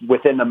 just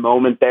within the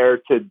moment there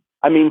to,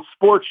 I mean,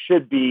 sports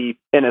should be,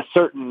 in a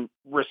certain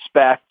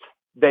respect,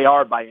 they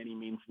are by any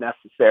means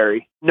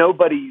necessary.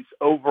 Nobody's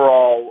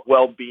overall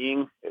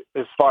well-being,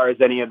 as far as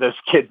any of those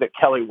kids at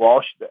Kelly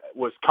Walsh,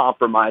 was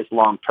compromised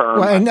long-term.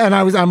 Well, and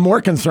I'm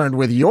more concerned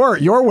with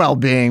your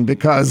well-being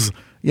because,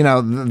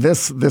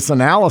 this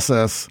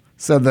analysis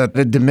said that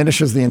it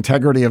diminishes the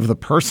integrity of the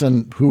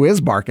person who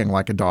is barking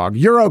like a dog.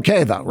 You're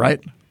okay though, right?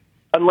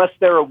 Unless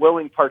they're a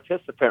willing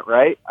participant,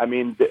 right? I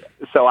mean,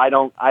 so I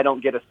don't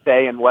get a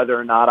say in whether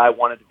or not I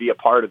wanted to be a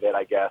part of it,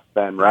 I guess,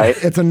 then, right?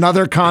 It's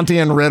another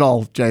Kantian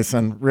riddle,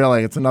 Jason.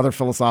 Really, it's another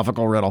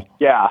philosophical riddle.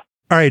 Yeah.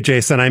 All right,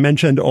 Jason, I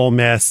mentioned Ole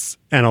Miss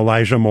and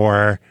Elijah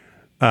Moore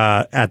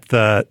at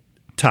the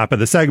top of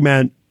the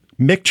segment.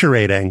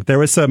 Micturating. There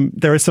was some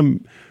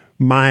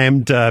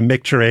mimed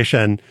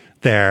micturation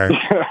there.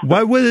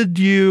 What would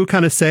you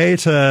kind of say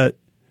to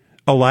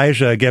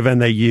Elijah, given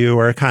that you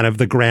are kind of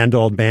the grand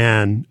old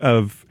man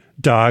of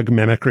dog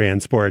mimicry in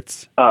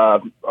sports?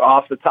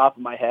 Off the top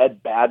of my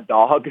head, bad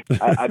dog.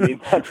 I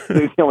mean, that's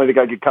the only thing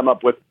I could come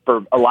up with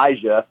for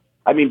Elijah.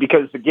 I mean,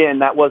 because, again,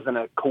 that wasn't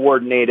a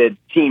coordinated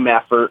team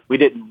effort. We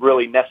didn't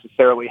really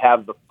necessarily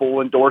have the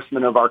full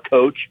endorsement of our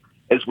coach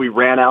as we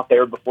ran out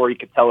there before he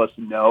could tell us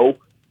no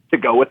to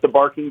go with the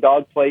barking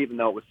dog play, even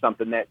though it was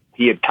something that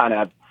he had kind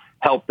of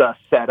helped us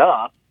set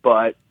up.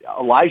 But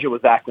Elijah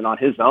was acting on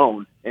his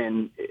own,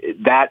 and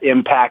that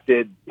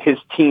impacted his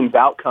team's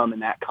outcome in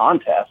that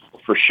contest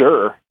for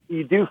sure.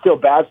 You do feel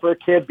bad for a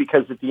kid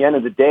because at the end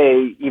of the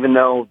day, even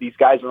though these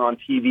guys are on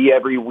TV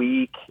every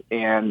week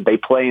and they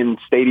play in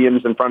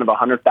stadiums in front of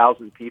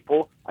 100,000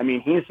 people, I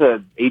mean, he's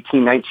a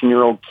 18,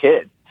 19-year-old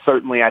kid.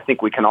 Certainly, I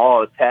think we can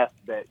all attest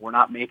that we're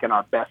not making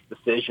our best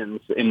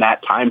decisions in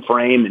that time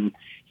frame, and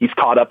he's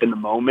caught up in the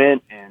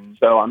moment. And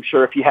so I'm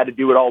sure if he had to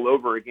do it all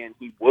over again,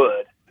 he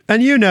would.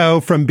 And you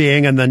know from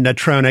being in the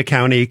Natrona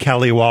County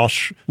Kelly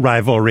Walsh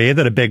rivalry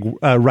that a big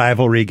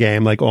rivalry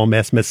game like Ole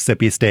Miss,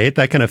 Mississippi State,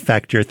 that can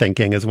affect your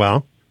thinking as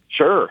well.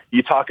 Sure.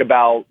 You talk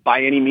about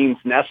by any means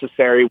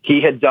necessary. He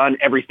had done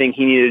everything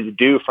he needed to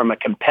do from a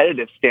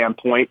competitive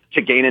standpoint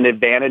to gain an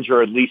advantage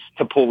or at least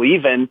to pull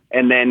even.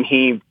 And then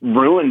he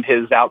ruined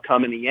his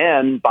outcome in the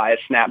end by a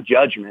snap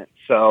judgment.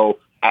 So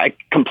I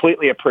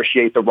completely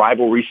appreciate the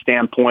rivalry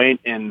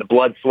standpoint and the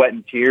blood, sweat,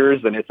 and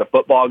tears. And it's a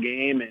football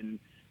game and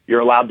you're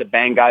allowed to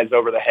bang guys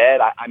over the head.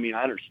 I mean,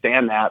 I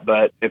understand that,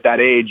 but at that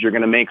age, you're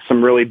going to make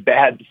some really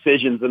bad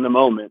decisions in the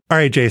moment. All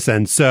right,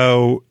 Jason.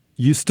 So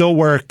you still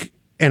work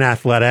in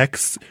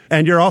athletics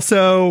and you're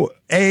also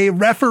a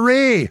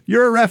referee.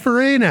 You're a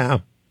referee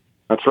now.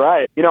 That's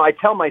right. You know, I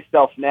tell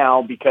myself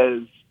now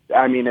because,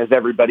 I mean, as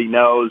everybody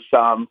knows,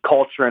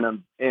 culture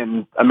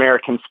in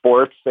American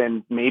sports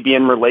and maybe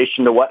in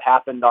relation to what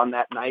happened on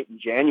that night in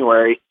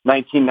January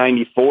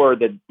 1994,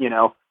 that, you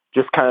know,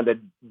 just kind of the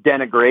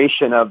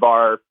denigration of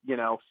our, you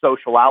know,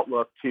 social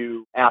outlook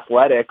to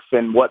athletics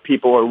and what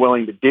people are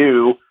willing to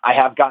do. I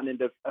have gotten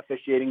into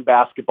officiating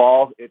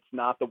basketball. It's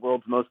not the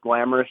world's most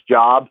glamorous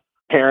job.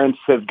 Parents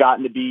have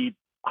gotten to be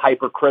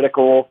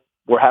hypercritical.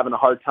 We're having a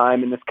hard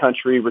time in this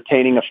country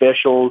retaining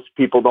officials.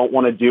 People don't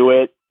want to do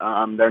it.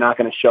 They're not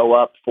going to show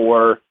up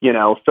for, you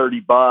know,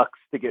 $30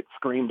 to get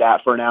screamed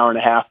at for an hour and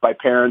a half by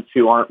parents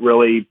who aren't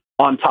really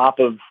on top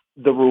of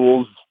the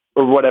rules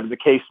or whatever the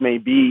case may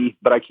be.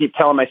 But I keep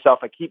telling myself,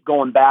 I keep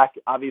going back.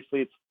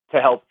 Obviously, it's to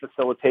help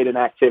facilitate an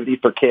activity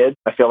for kids.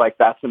 I feel like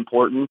that's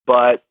important,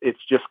 but it's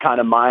just kind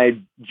of my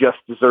just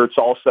desserts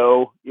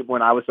also.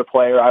 When I was a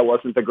player, I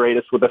wasn't the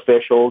greatest with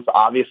officials.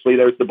 Obviously,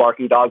 there's the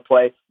barking dog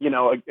play. You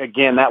know,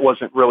 again, that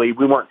wasn't really,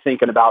 we weren't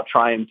thinking about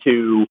trying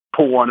to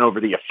pull one over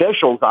the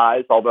officials'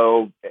 eyes,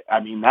 although, I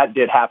mean, that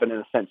did happen in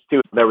a sense,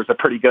 too. There was a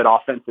pretty good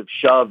offensive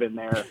shove in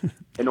there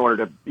in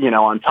order to, you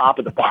know, on top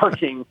of the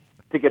barking,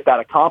 to get that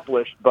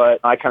accomplished.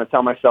 But I kind of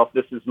tell myself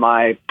this is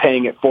my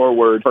paying it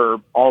forward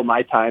for all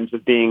my times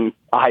of being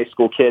a high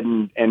school kid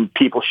and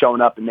people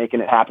showing up and making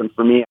it happen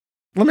for me.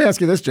 Let me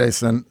ask you this,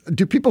 Jason.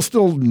 Do people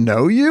still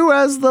know you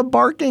as the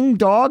barking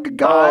dog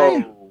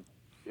guy?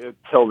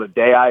 Till the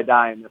day I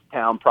die in this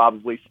town,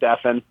 probably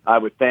Stefan, I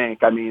would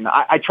think. I mean,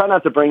 I try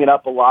not to bring it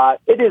up a lot.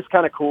 It is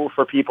kind of cool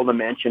for people to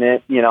mention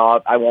it. You know,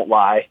 I won't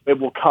lie. It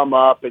will come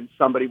up and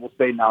somebody will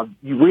say, now,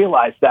 you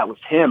realize that was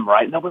him,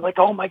 right? And they'll be like,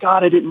 oh, my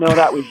God, I didn't know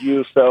that was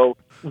you. So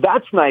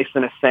that's nice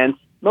in a sense.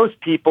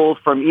 Most people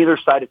from either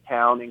side of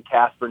town in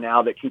Casper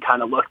now that can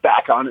kind of look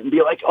back on it and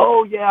be like,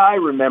 oh, yeah, I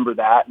remember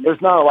that. And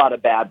there's not a lot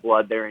of bad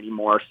blood there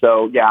anymore.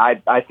 So, yeah,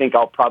 I think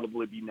I'll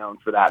probably be known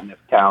for that in this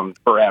town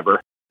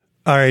forever.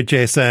 All right,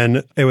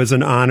 Jason, it was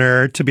an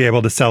honor to be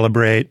able to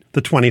celebrate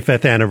the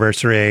 25th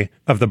anniversary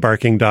of the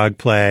barking dog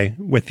play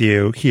with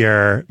you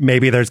here.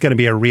 Maybe there's going to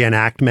be a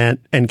reenactment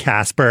in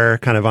Casper,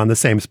 kind of on the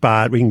same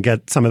spot. We can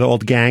get some of the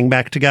old gang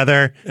back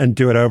together and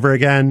do it over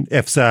again.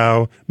 If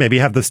so, maybe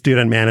have the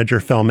student manager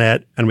film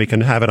it and we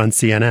can have it on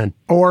CNN.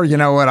 Or, you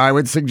know what I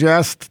would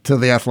suggest to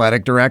the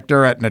athletic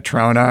director at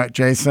Natrona,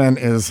 Jason,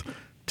 is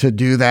to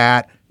do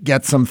that.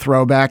 Get some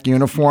throwback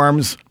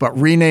uniforms, but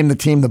rename the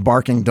team the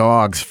Barking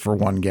Dogs for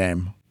one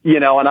game. You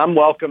know, and I'm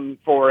welcome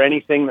for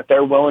anything that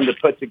they're willing to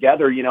put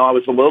together. You know, I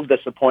was a little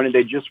disappointed.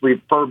 They just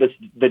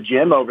refurbished the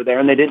gym over there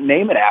and they didn't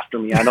name it after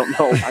me. I don't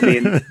know. I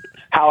mean,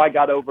 how I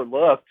got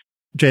overlooked.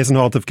 Jason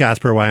Holt of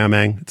Casper,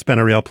 Wyoming. It's been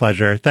a real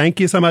pleasure.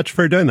 Thank you so much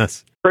for doing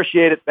this.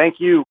 Appreciate it.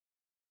 Thank you.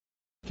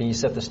 Can you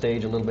set the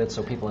stage a little bit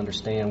so people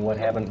understand what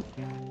happened?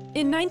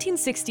 In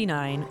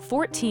 1969,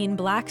 14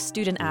 black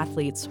student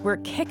athletes were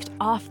kicked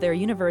off their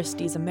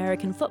university's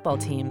American football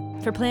team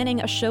for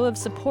planning a show of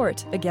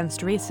support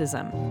against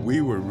racism.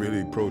 We were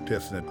really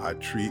protesting our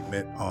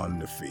treatment on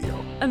the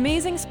field.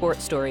 Amazing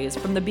Sports Stories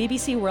from the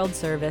BBC World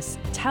Service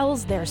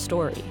tells their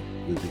story.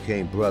 We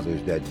became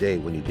brothers that day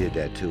when he did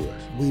that to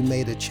us. We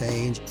made a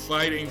change.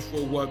 Fighting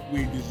for what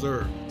we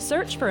deserve.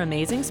 Search for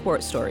Amazing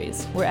Sports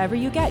Stories wherever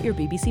you get your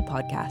BBC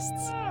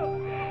podcasts.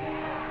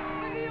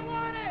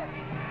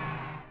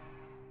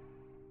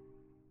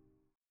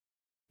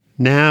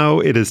 Now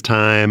it is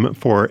time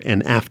for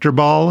an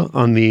afterball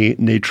on the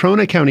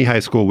Natrona County High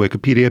School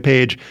Wikipedia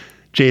page.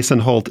 Jason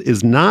Holt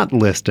is not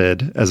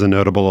listed as a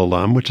notable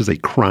alum, which is a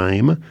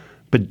crime,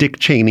 but Dick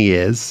Cheney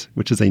is,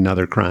 which is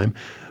another crime.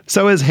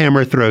 So is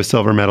hammer throw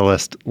silver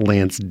medalist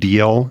Lance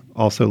Deal,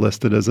 also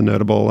listed as a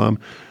notable alum.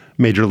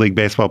 Major League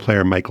Baseball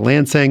player Mike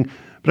Lansing.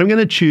 But I'm going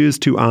to choose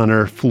to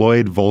honor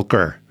Floyd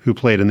Volker, who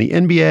played in the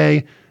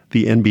NBA,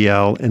 the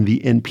NBL, and the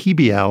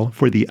NPBL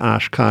for the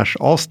Oshkosh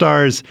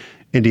All-Stars,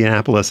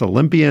 Indianapolis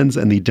Olympians,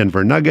 and the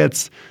Denver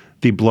Nuggets.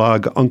 The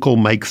blog Uncle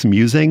Mike's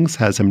Musings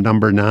has him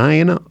number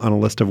 9 on a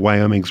list of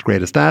Wyoming's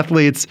greatest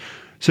athletes.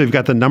 So you've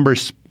got the number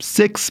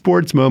 6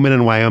 sports moment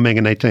in Wyoming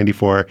in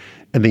 1994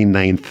 and the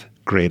 9th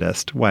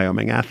greatest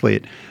Wyoming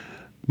athlete.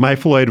 My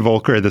Floyd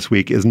Volker this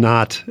week is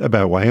not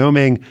about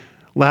Wyoming.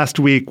 Last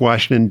week,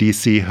 Washington,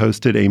 D.C.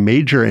 hosted a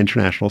major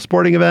international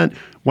sporting event,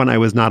 one I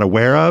was not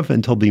aware of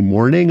until the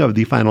morning of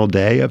the final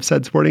day of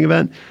said sporting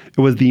event.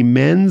 It was the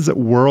Men's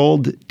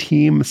World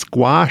Team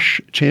Squash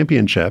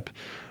Championship,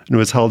 and it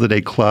was held at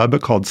a club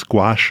called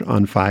Squash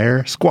on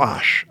Fire.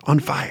 Squash on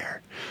Fire.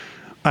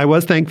 I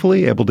was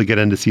thankfully able to get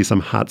in to see some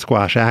hot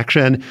squash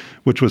action,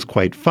 which was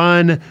quite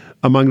fun.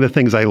 Among the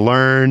things I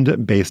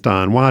learned based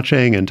on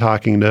watching and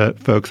talking to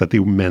folks at the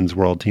Men's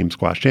World Team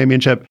Squash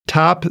Championship,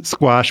 top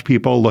squash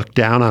people look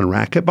down on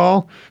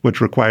racquetball, which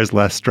requires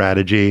less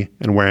strategy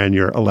and wherein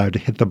you're allowed to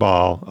hit the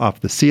ball off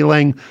the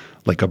ceiling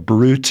like a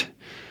brute.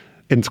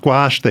 In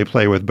squash, they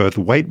play with both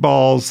white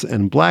balls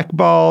and black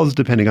balls,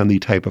 depending on the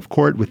type of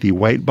court, with the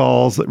white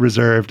balls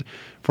reserved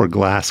for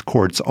glass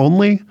courts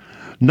only.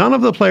 None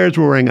of the players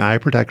were wearing eye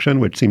protection,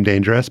 which seemed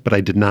dangerous, but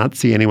I did not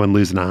see anyone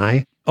lose an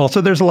eye.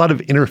 Also, there's a lot of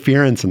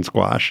interference in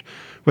squash,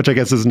 which I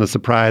guess isn't a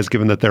surprise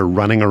given that they're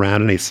running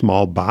around in a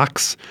small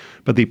box.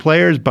 But the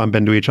players bump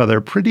into each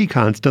other pretty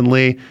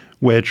constantly,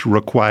 which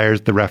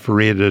requires the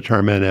referee to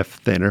determine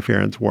if the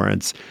interference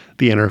warrants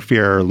the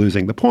interferer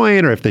losing the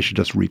point or if they should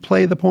just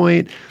replay the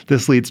point.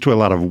 This leads to a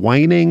lot of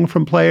whining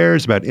from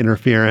players about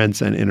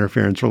interference and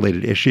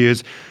interference-related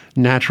issues.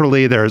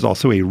 Naturally, there is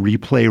also a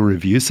replay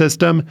review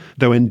system,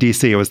 though in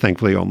DC it was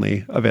thankfully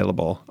only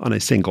available on a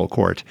single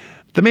court.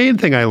 The main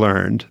thing I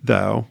learned,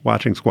 though,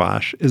 watching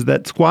squash, is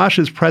that squash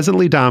is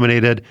presently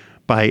dominated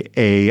by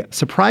a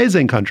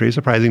surprising country,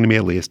 surprising to me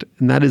at least,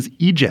 and that is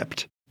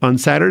Egypt. On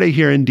Saturday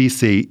here in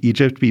D.C.,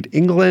 Egypt beat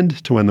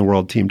England to win the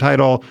world team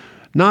title.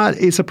 Not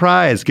a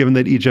surprise, given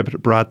that Egypt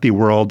brought the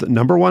world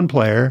number 1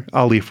 player,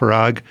 Ali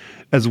Farag,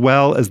 as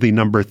well as the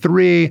number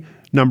 3,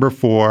 number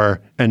 4,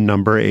 and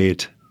number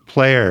 8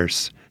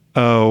 players.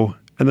 Oh,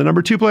 and the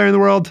number 2 player in the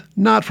world,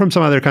 not from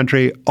some other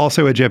country,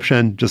 also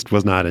Egyptian, just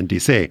was not in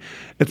D.C.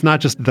 It's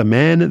not just the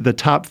men, the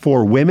top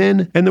 4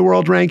 women in the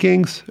world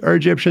rankings are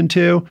Egyptian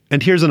too.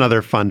 And here's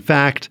another fun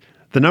fact.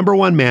 The number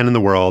 1 man in the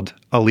world,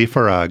 Ali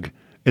Farag,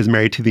 is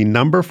married to the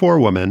number 4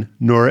 woman,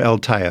 Noor El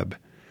Tayeb.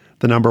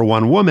 The number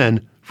 1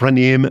 woman,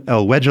 Ranim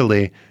El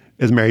Wejali,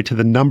 is married to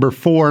the number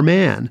 4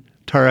 man,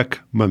 Tariq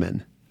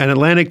Mumin. An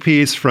Atlantic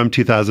piece from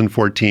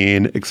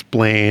 2014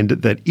 explained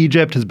that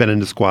Egypt has been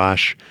into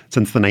squash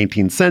since the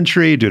 19th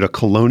century due to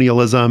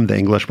colonialism. The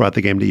English brought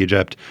the game to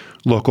Egypt.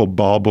 Local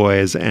ball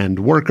boys and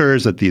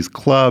workers at these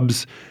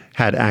clubs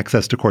had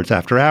access to courts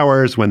after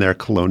hours when their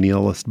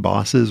colonialist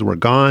bosses were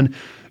gone.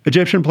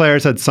 Egyptian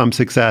players had some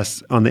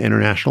success on the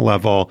international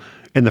level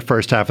in the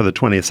first half of the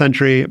 20th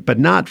century, but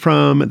not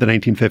from the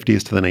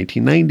 1950s to the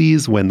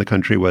 1990s when the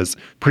country was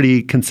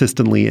pretty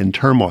consistently in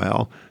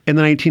turmoil. In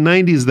the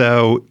 1990s,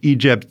 though,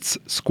 Egypt's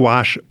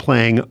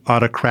squash-playing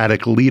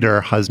autocratic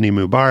leader, Hosni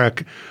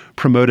Mubarak,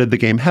 promoted the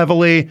game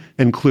heavily,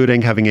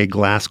 including having a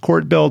glass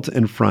court built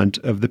in front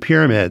of the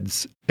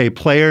pyramids. A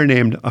player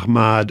named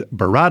Ahmad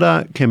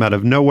Barada came out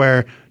of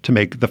nowhere to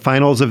make the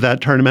finals of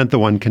that tournament, the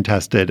one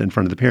contested in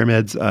front of the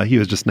pyramids. He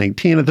was just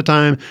 19 at the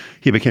time.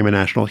 He became a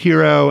national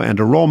hero and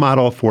a role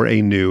model for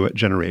a new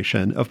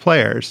generation of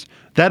players.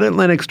 That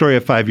Atlantic story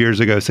of 5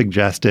 years ago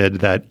suggested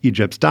that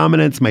Egypt's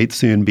dominance might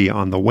soon be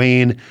on the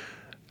wane.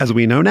 As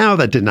we know now,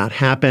 that did not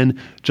happen.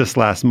 Just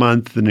last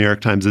month, the New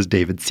York Times'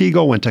 David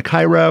Siegel went to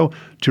Cairo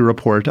to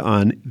report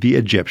on the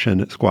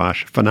Egyptian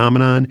squash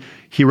phenomenon.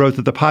 He wrote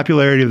that the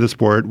popularity of the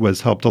sport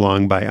was helped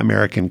along by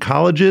American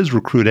colleges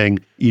recruiting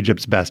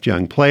Egypt's best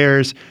young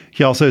players.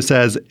 He also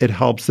says it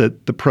helps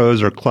that the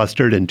pros are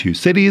clustered in 2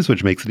 cities,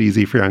 which makes it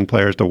easy for young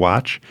players to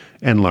watch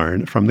and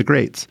learn from the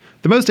greats.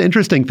 The most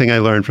interesting thing I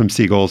learned from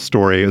Siegel's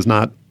story is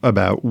not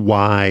about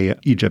why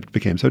Egypt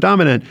became so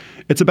dominant.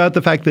 It's about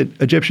the fact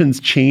that Egyptians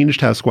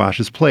changed how squash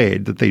is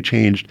played, that they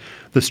changed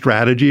the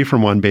strategy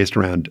from one based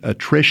around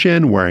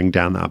attrition, wearing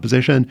down the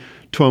opposition,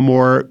 to a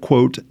more,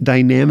 quote,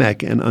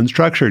 dynamic and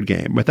unstructured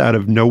game with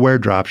out-of-nowhere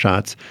drop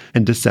shots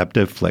and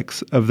deceptive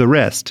flicks of the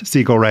wrist.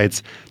 Siegel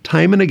writes,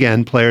 time and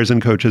again, players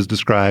and coaches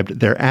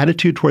described their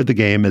attitude toward the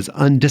game as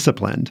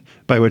undisciplined,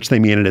 by which they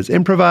mean it as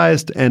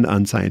improvised and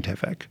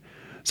unscientific.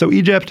 So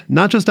Egypt,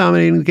 not just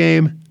dominating the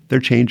game, they're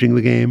changing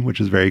the game, which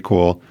is very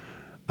cool.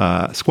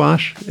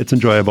 Squash, it's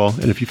enjoyable.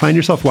 And if you find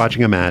yourself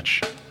watching a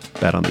match,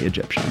 bet on the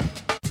Egyptian.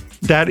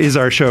 That is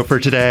our show for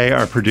today.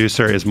 Our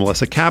producer is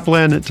Melissa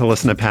Kaplan. To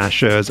listen to past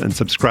shows and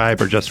subscribe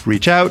or just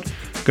reach out,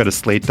 go to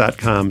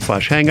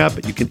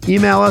slate.com/hangup. You can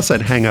email us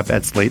at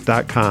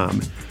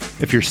hangup@slate.com.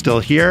 If you're still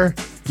here,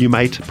 you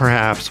might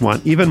perhaps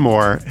want even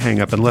more.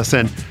 Hang up and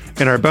listen.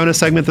 In our bonus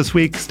segment this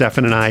week,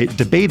 Stefan and I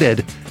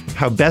debated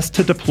how best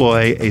to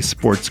deploy a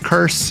sports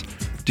curse.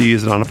 Do you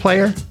use it on a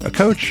player, a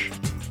coach,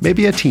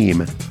 maybe a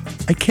team?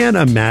 I can't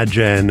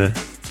imagine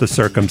the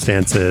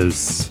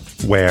circumstances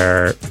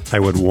where I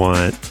would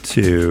want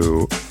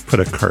to put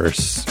a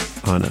curse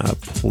on a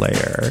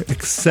player,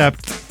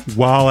 except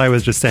while I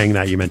was just saying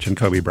that, you mentioned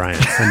Kobe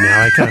Bryant, and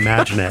now I can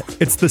imagine it.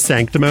 It's the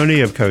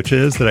sanctimony of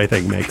coaches that I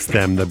think makes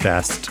them the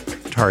best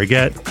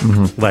target.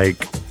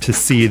 Like, to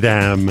see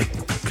them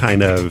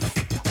kind of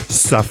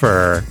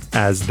suffer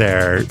as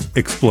they're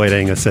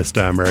exploiting a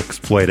system or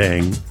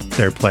exploiting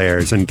their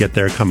players and get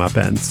their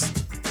comeuppance.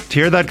 To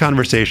hear that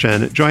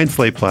conversation, join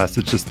Slate Plus.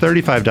 It's just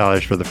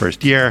 $35 for the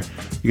first year.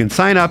 You can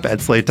sign up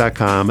at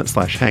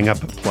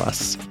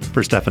slate.com/hangupplus.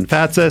 For Stefan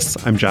Fatsis,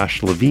 I'm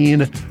Josh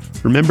Levine.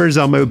 Remember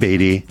Zelmo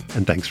Beatty,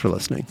 and thanks for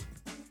listening.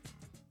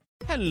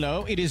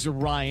 Hello, it is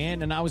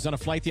Ryan, and I was on a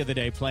flight the other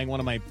day playing one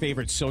of my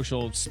favorite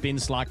social spin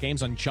slot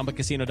games on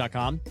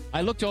ChumbaCasino.com.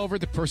 I looked over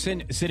at the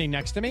person sitting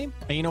next to me, and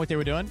you know what they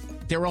were doing?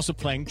 They were also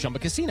playing Chumba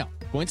Casino.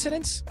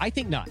 Coincidence? I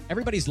think not.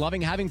 Everybody's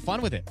loving having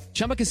fun with it.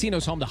 Chumba Casino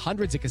is home to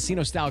hundreds of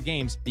casino-style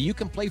games that you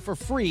can play for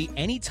free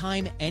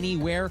anytime,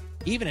 anywhere,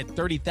 even at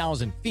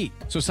 30,000 feet.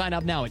 So sign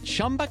up now at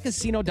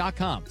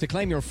ChumbaCasino.com to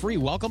claim your free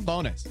welcome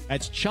bonus.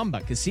 That's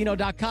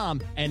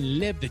ChumbaCasino.com and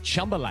live the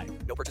Chumba life.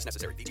 No purchase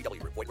necessary.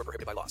 VGW. Void where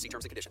prohibited by law. See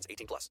terms and conditions.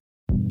 18+.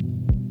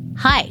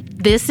 Hi,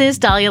 this is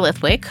Dahlia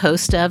Lithwick,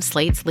 host of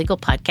Slate's legal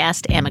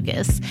podcast,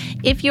 Amicus.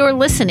 If you're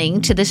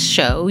listening to this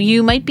show,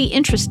 you might be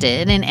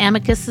interested in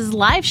Amicus's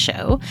live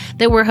show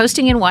that we're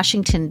hosting in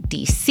Washington,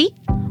 D.C.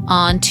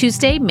 on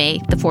Tuesday, May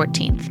the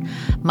 14th.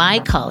 My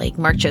colleague,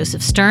 Mark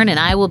Joseph Stern, and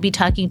I will be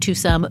talking to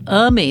some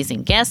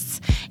amazing guests,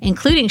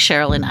 including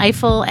Sherrilyn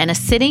Ifill and a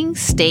sitting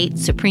state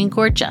Supreme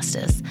Court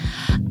justice,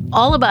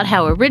 all about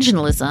how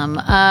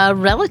originalism, a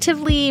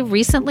relatively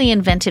recently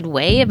invented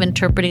way of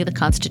interpreting the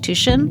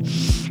Constitution,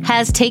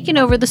 has taken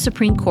over the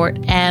Supreme Court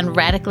and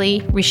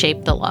radically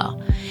reshaped the law.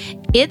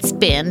 It's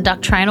been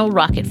doctrinal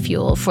rocket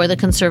fuel for the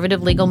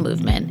conservative legal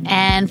movement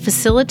and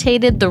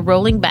facilitated the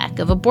rolling back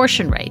of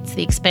abortion rights,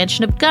 the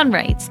expansion of gun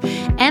rights,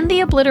 and the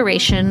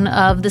obliteration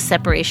of the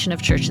separation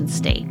of church and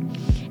state.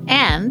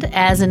 And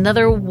as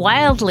another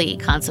wildly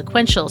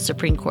consequential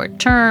Supreme Court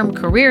term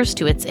careers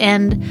to its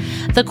end,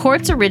 the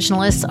court's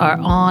originalists are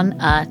on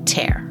a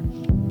tear.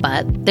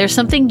 But there's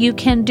something you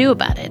can do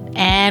about it,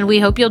 and we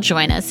hope you'll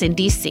join us in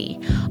D.C.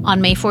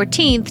 on May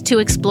 14th to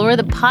explore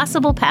the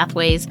possible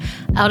pathways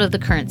out of the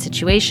current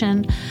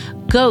situation.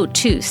 Go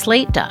to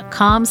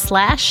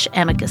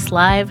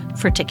slate.com/amicuslive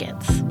for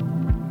tickets.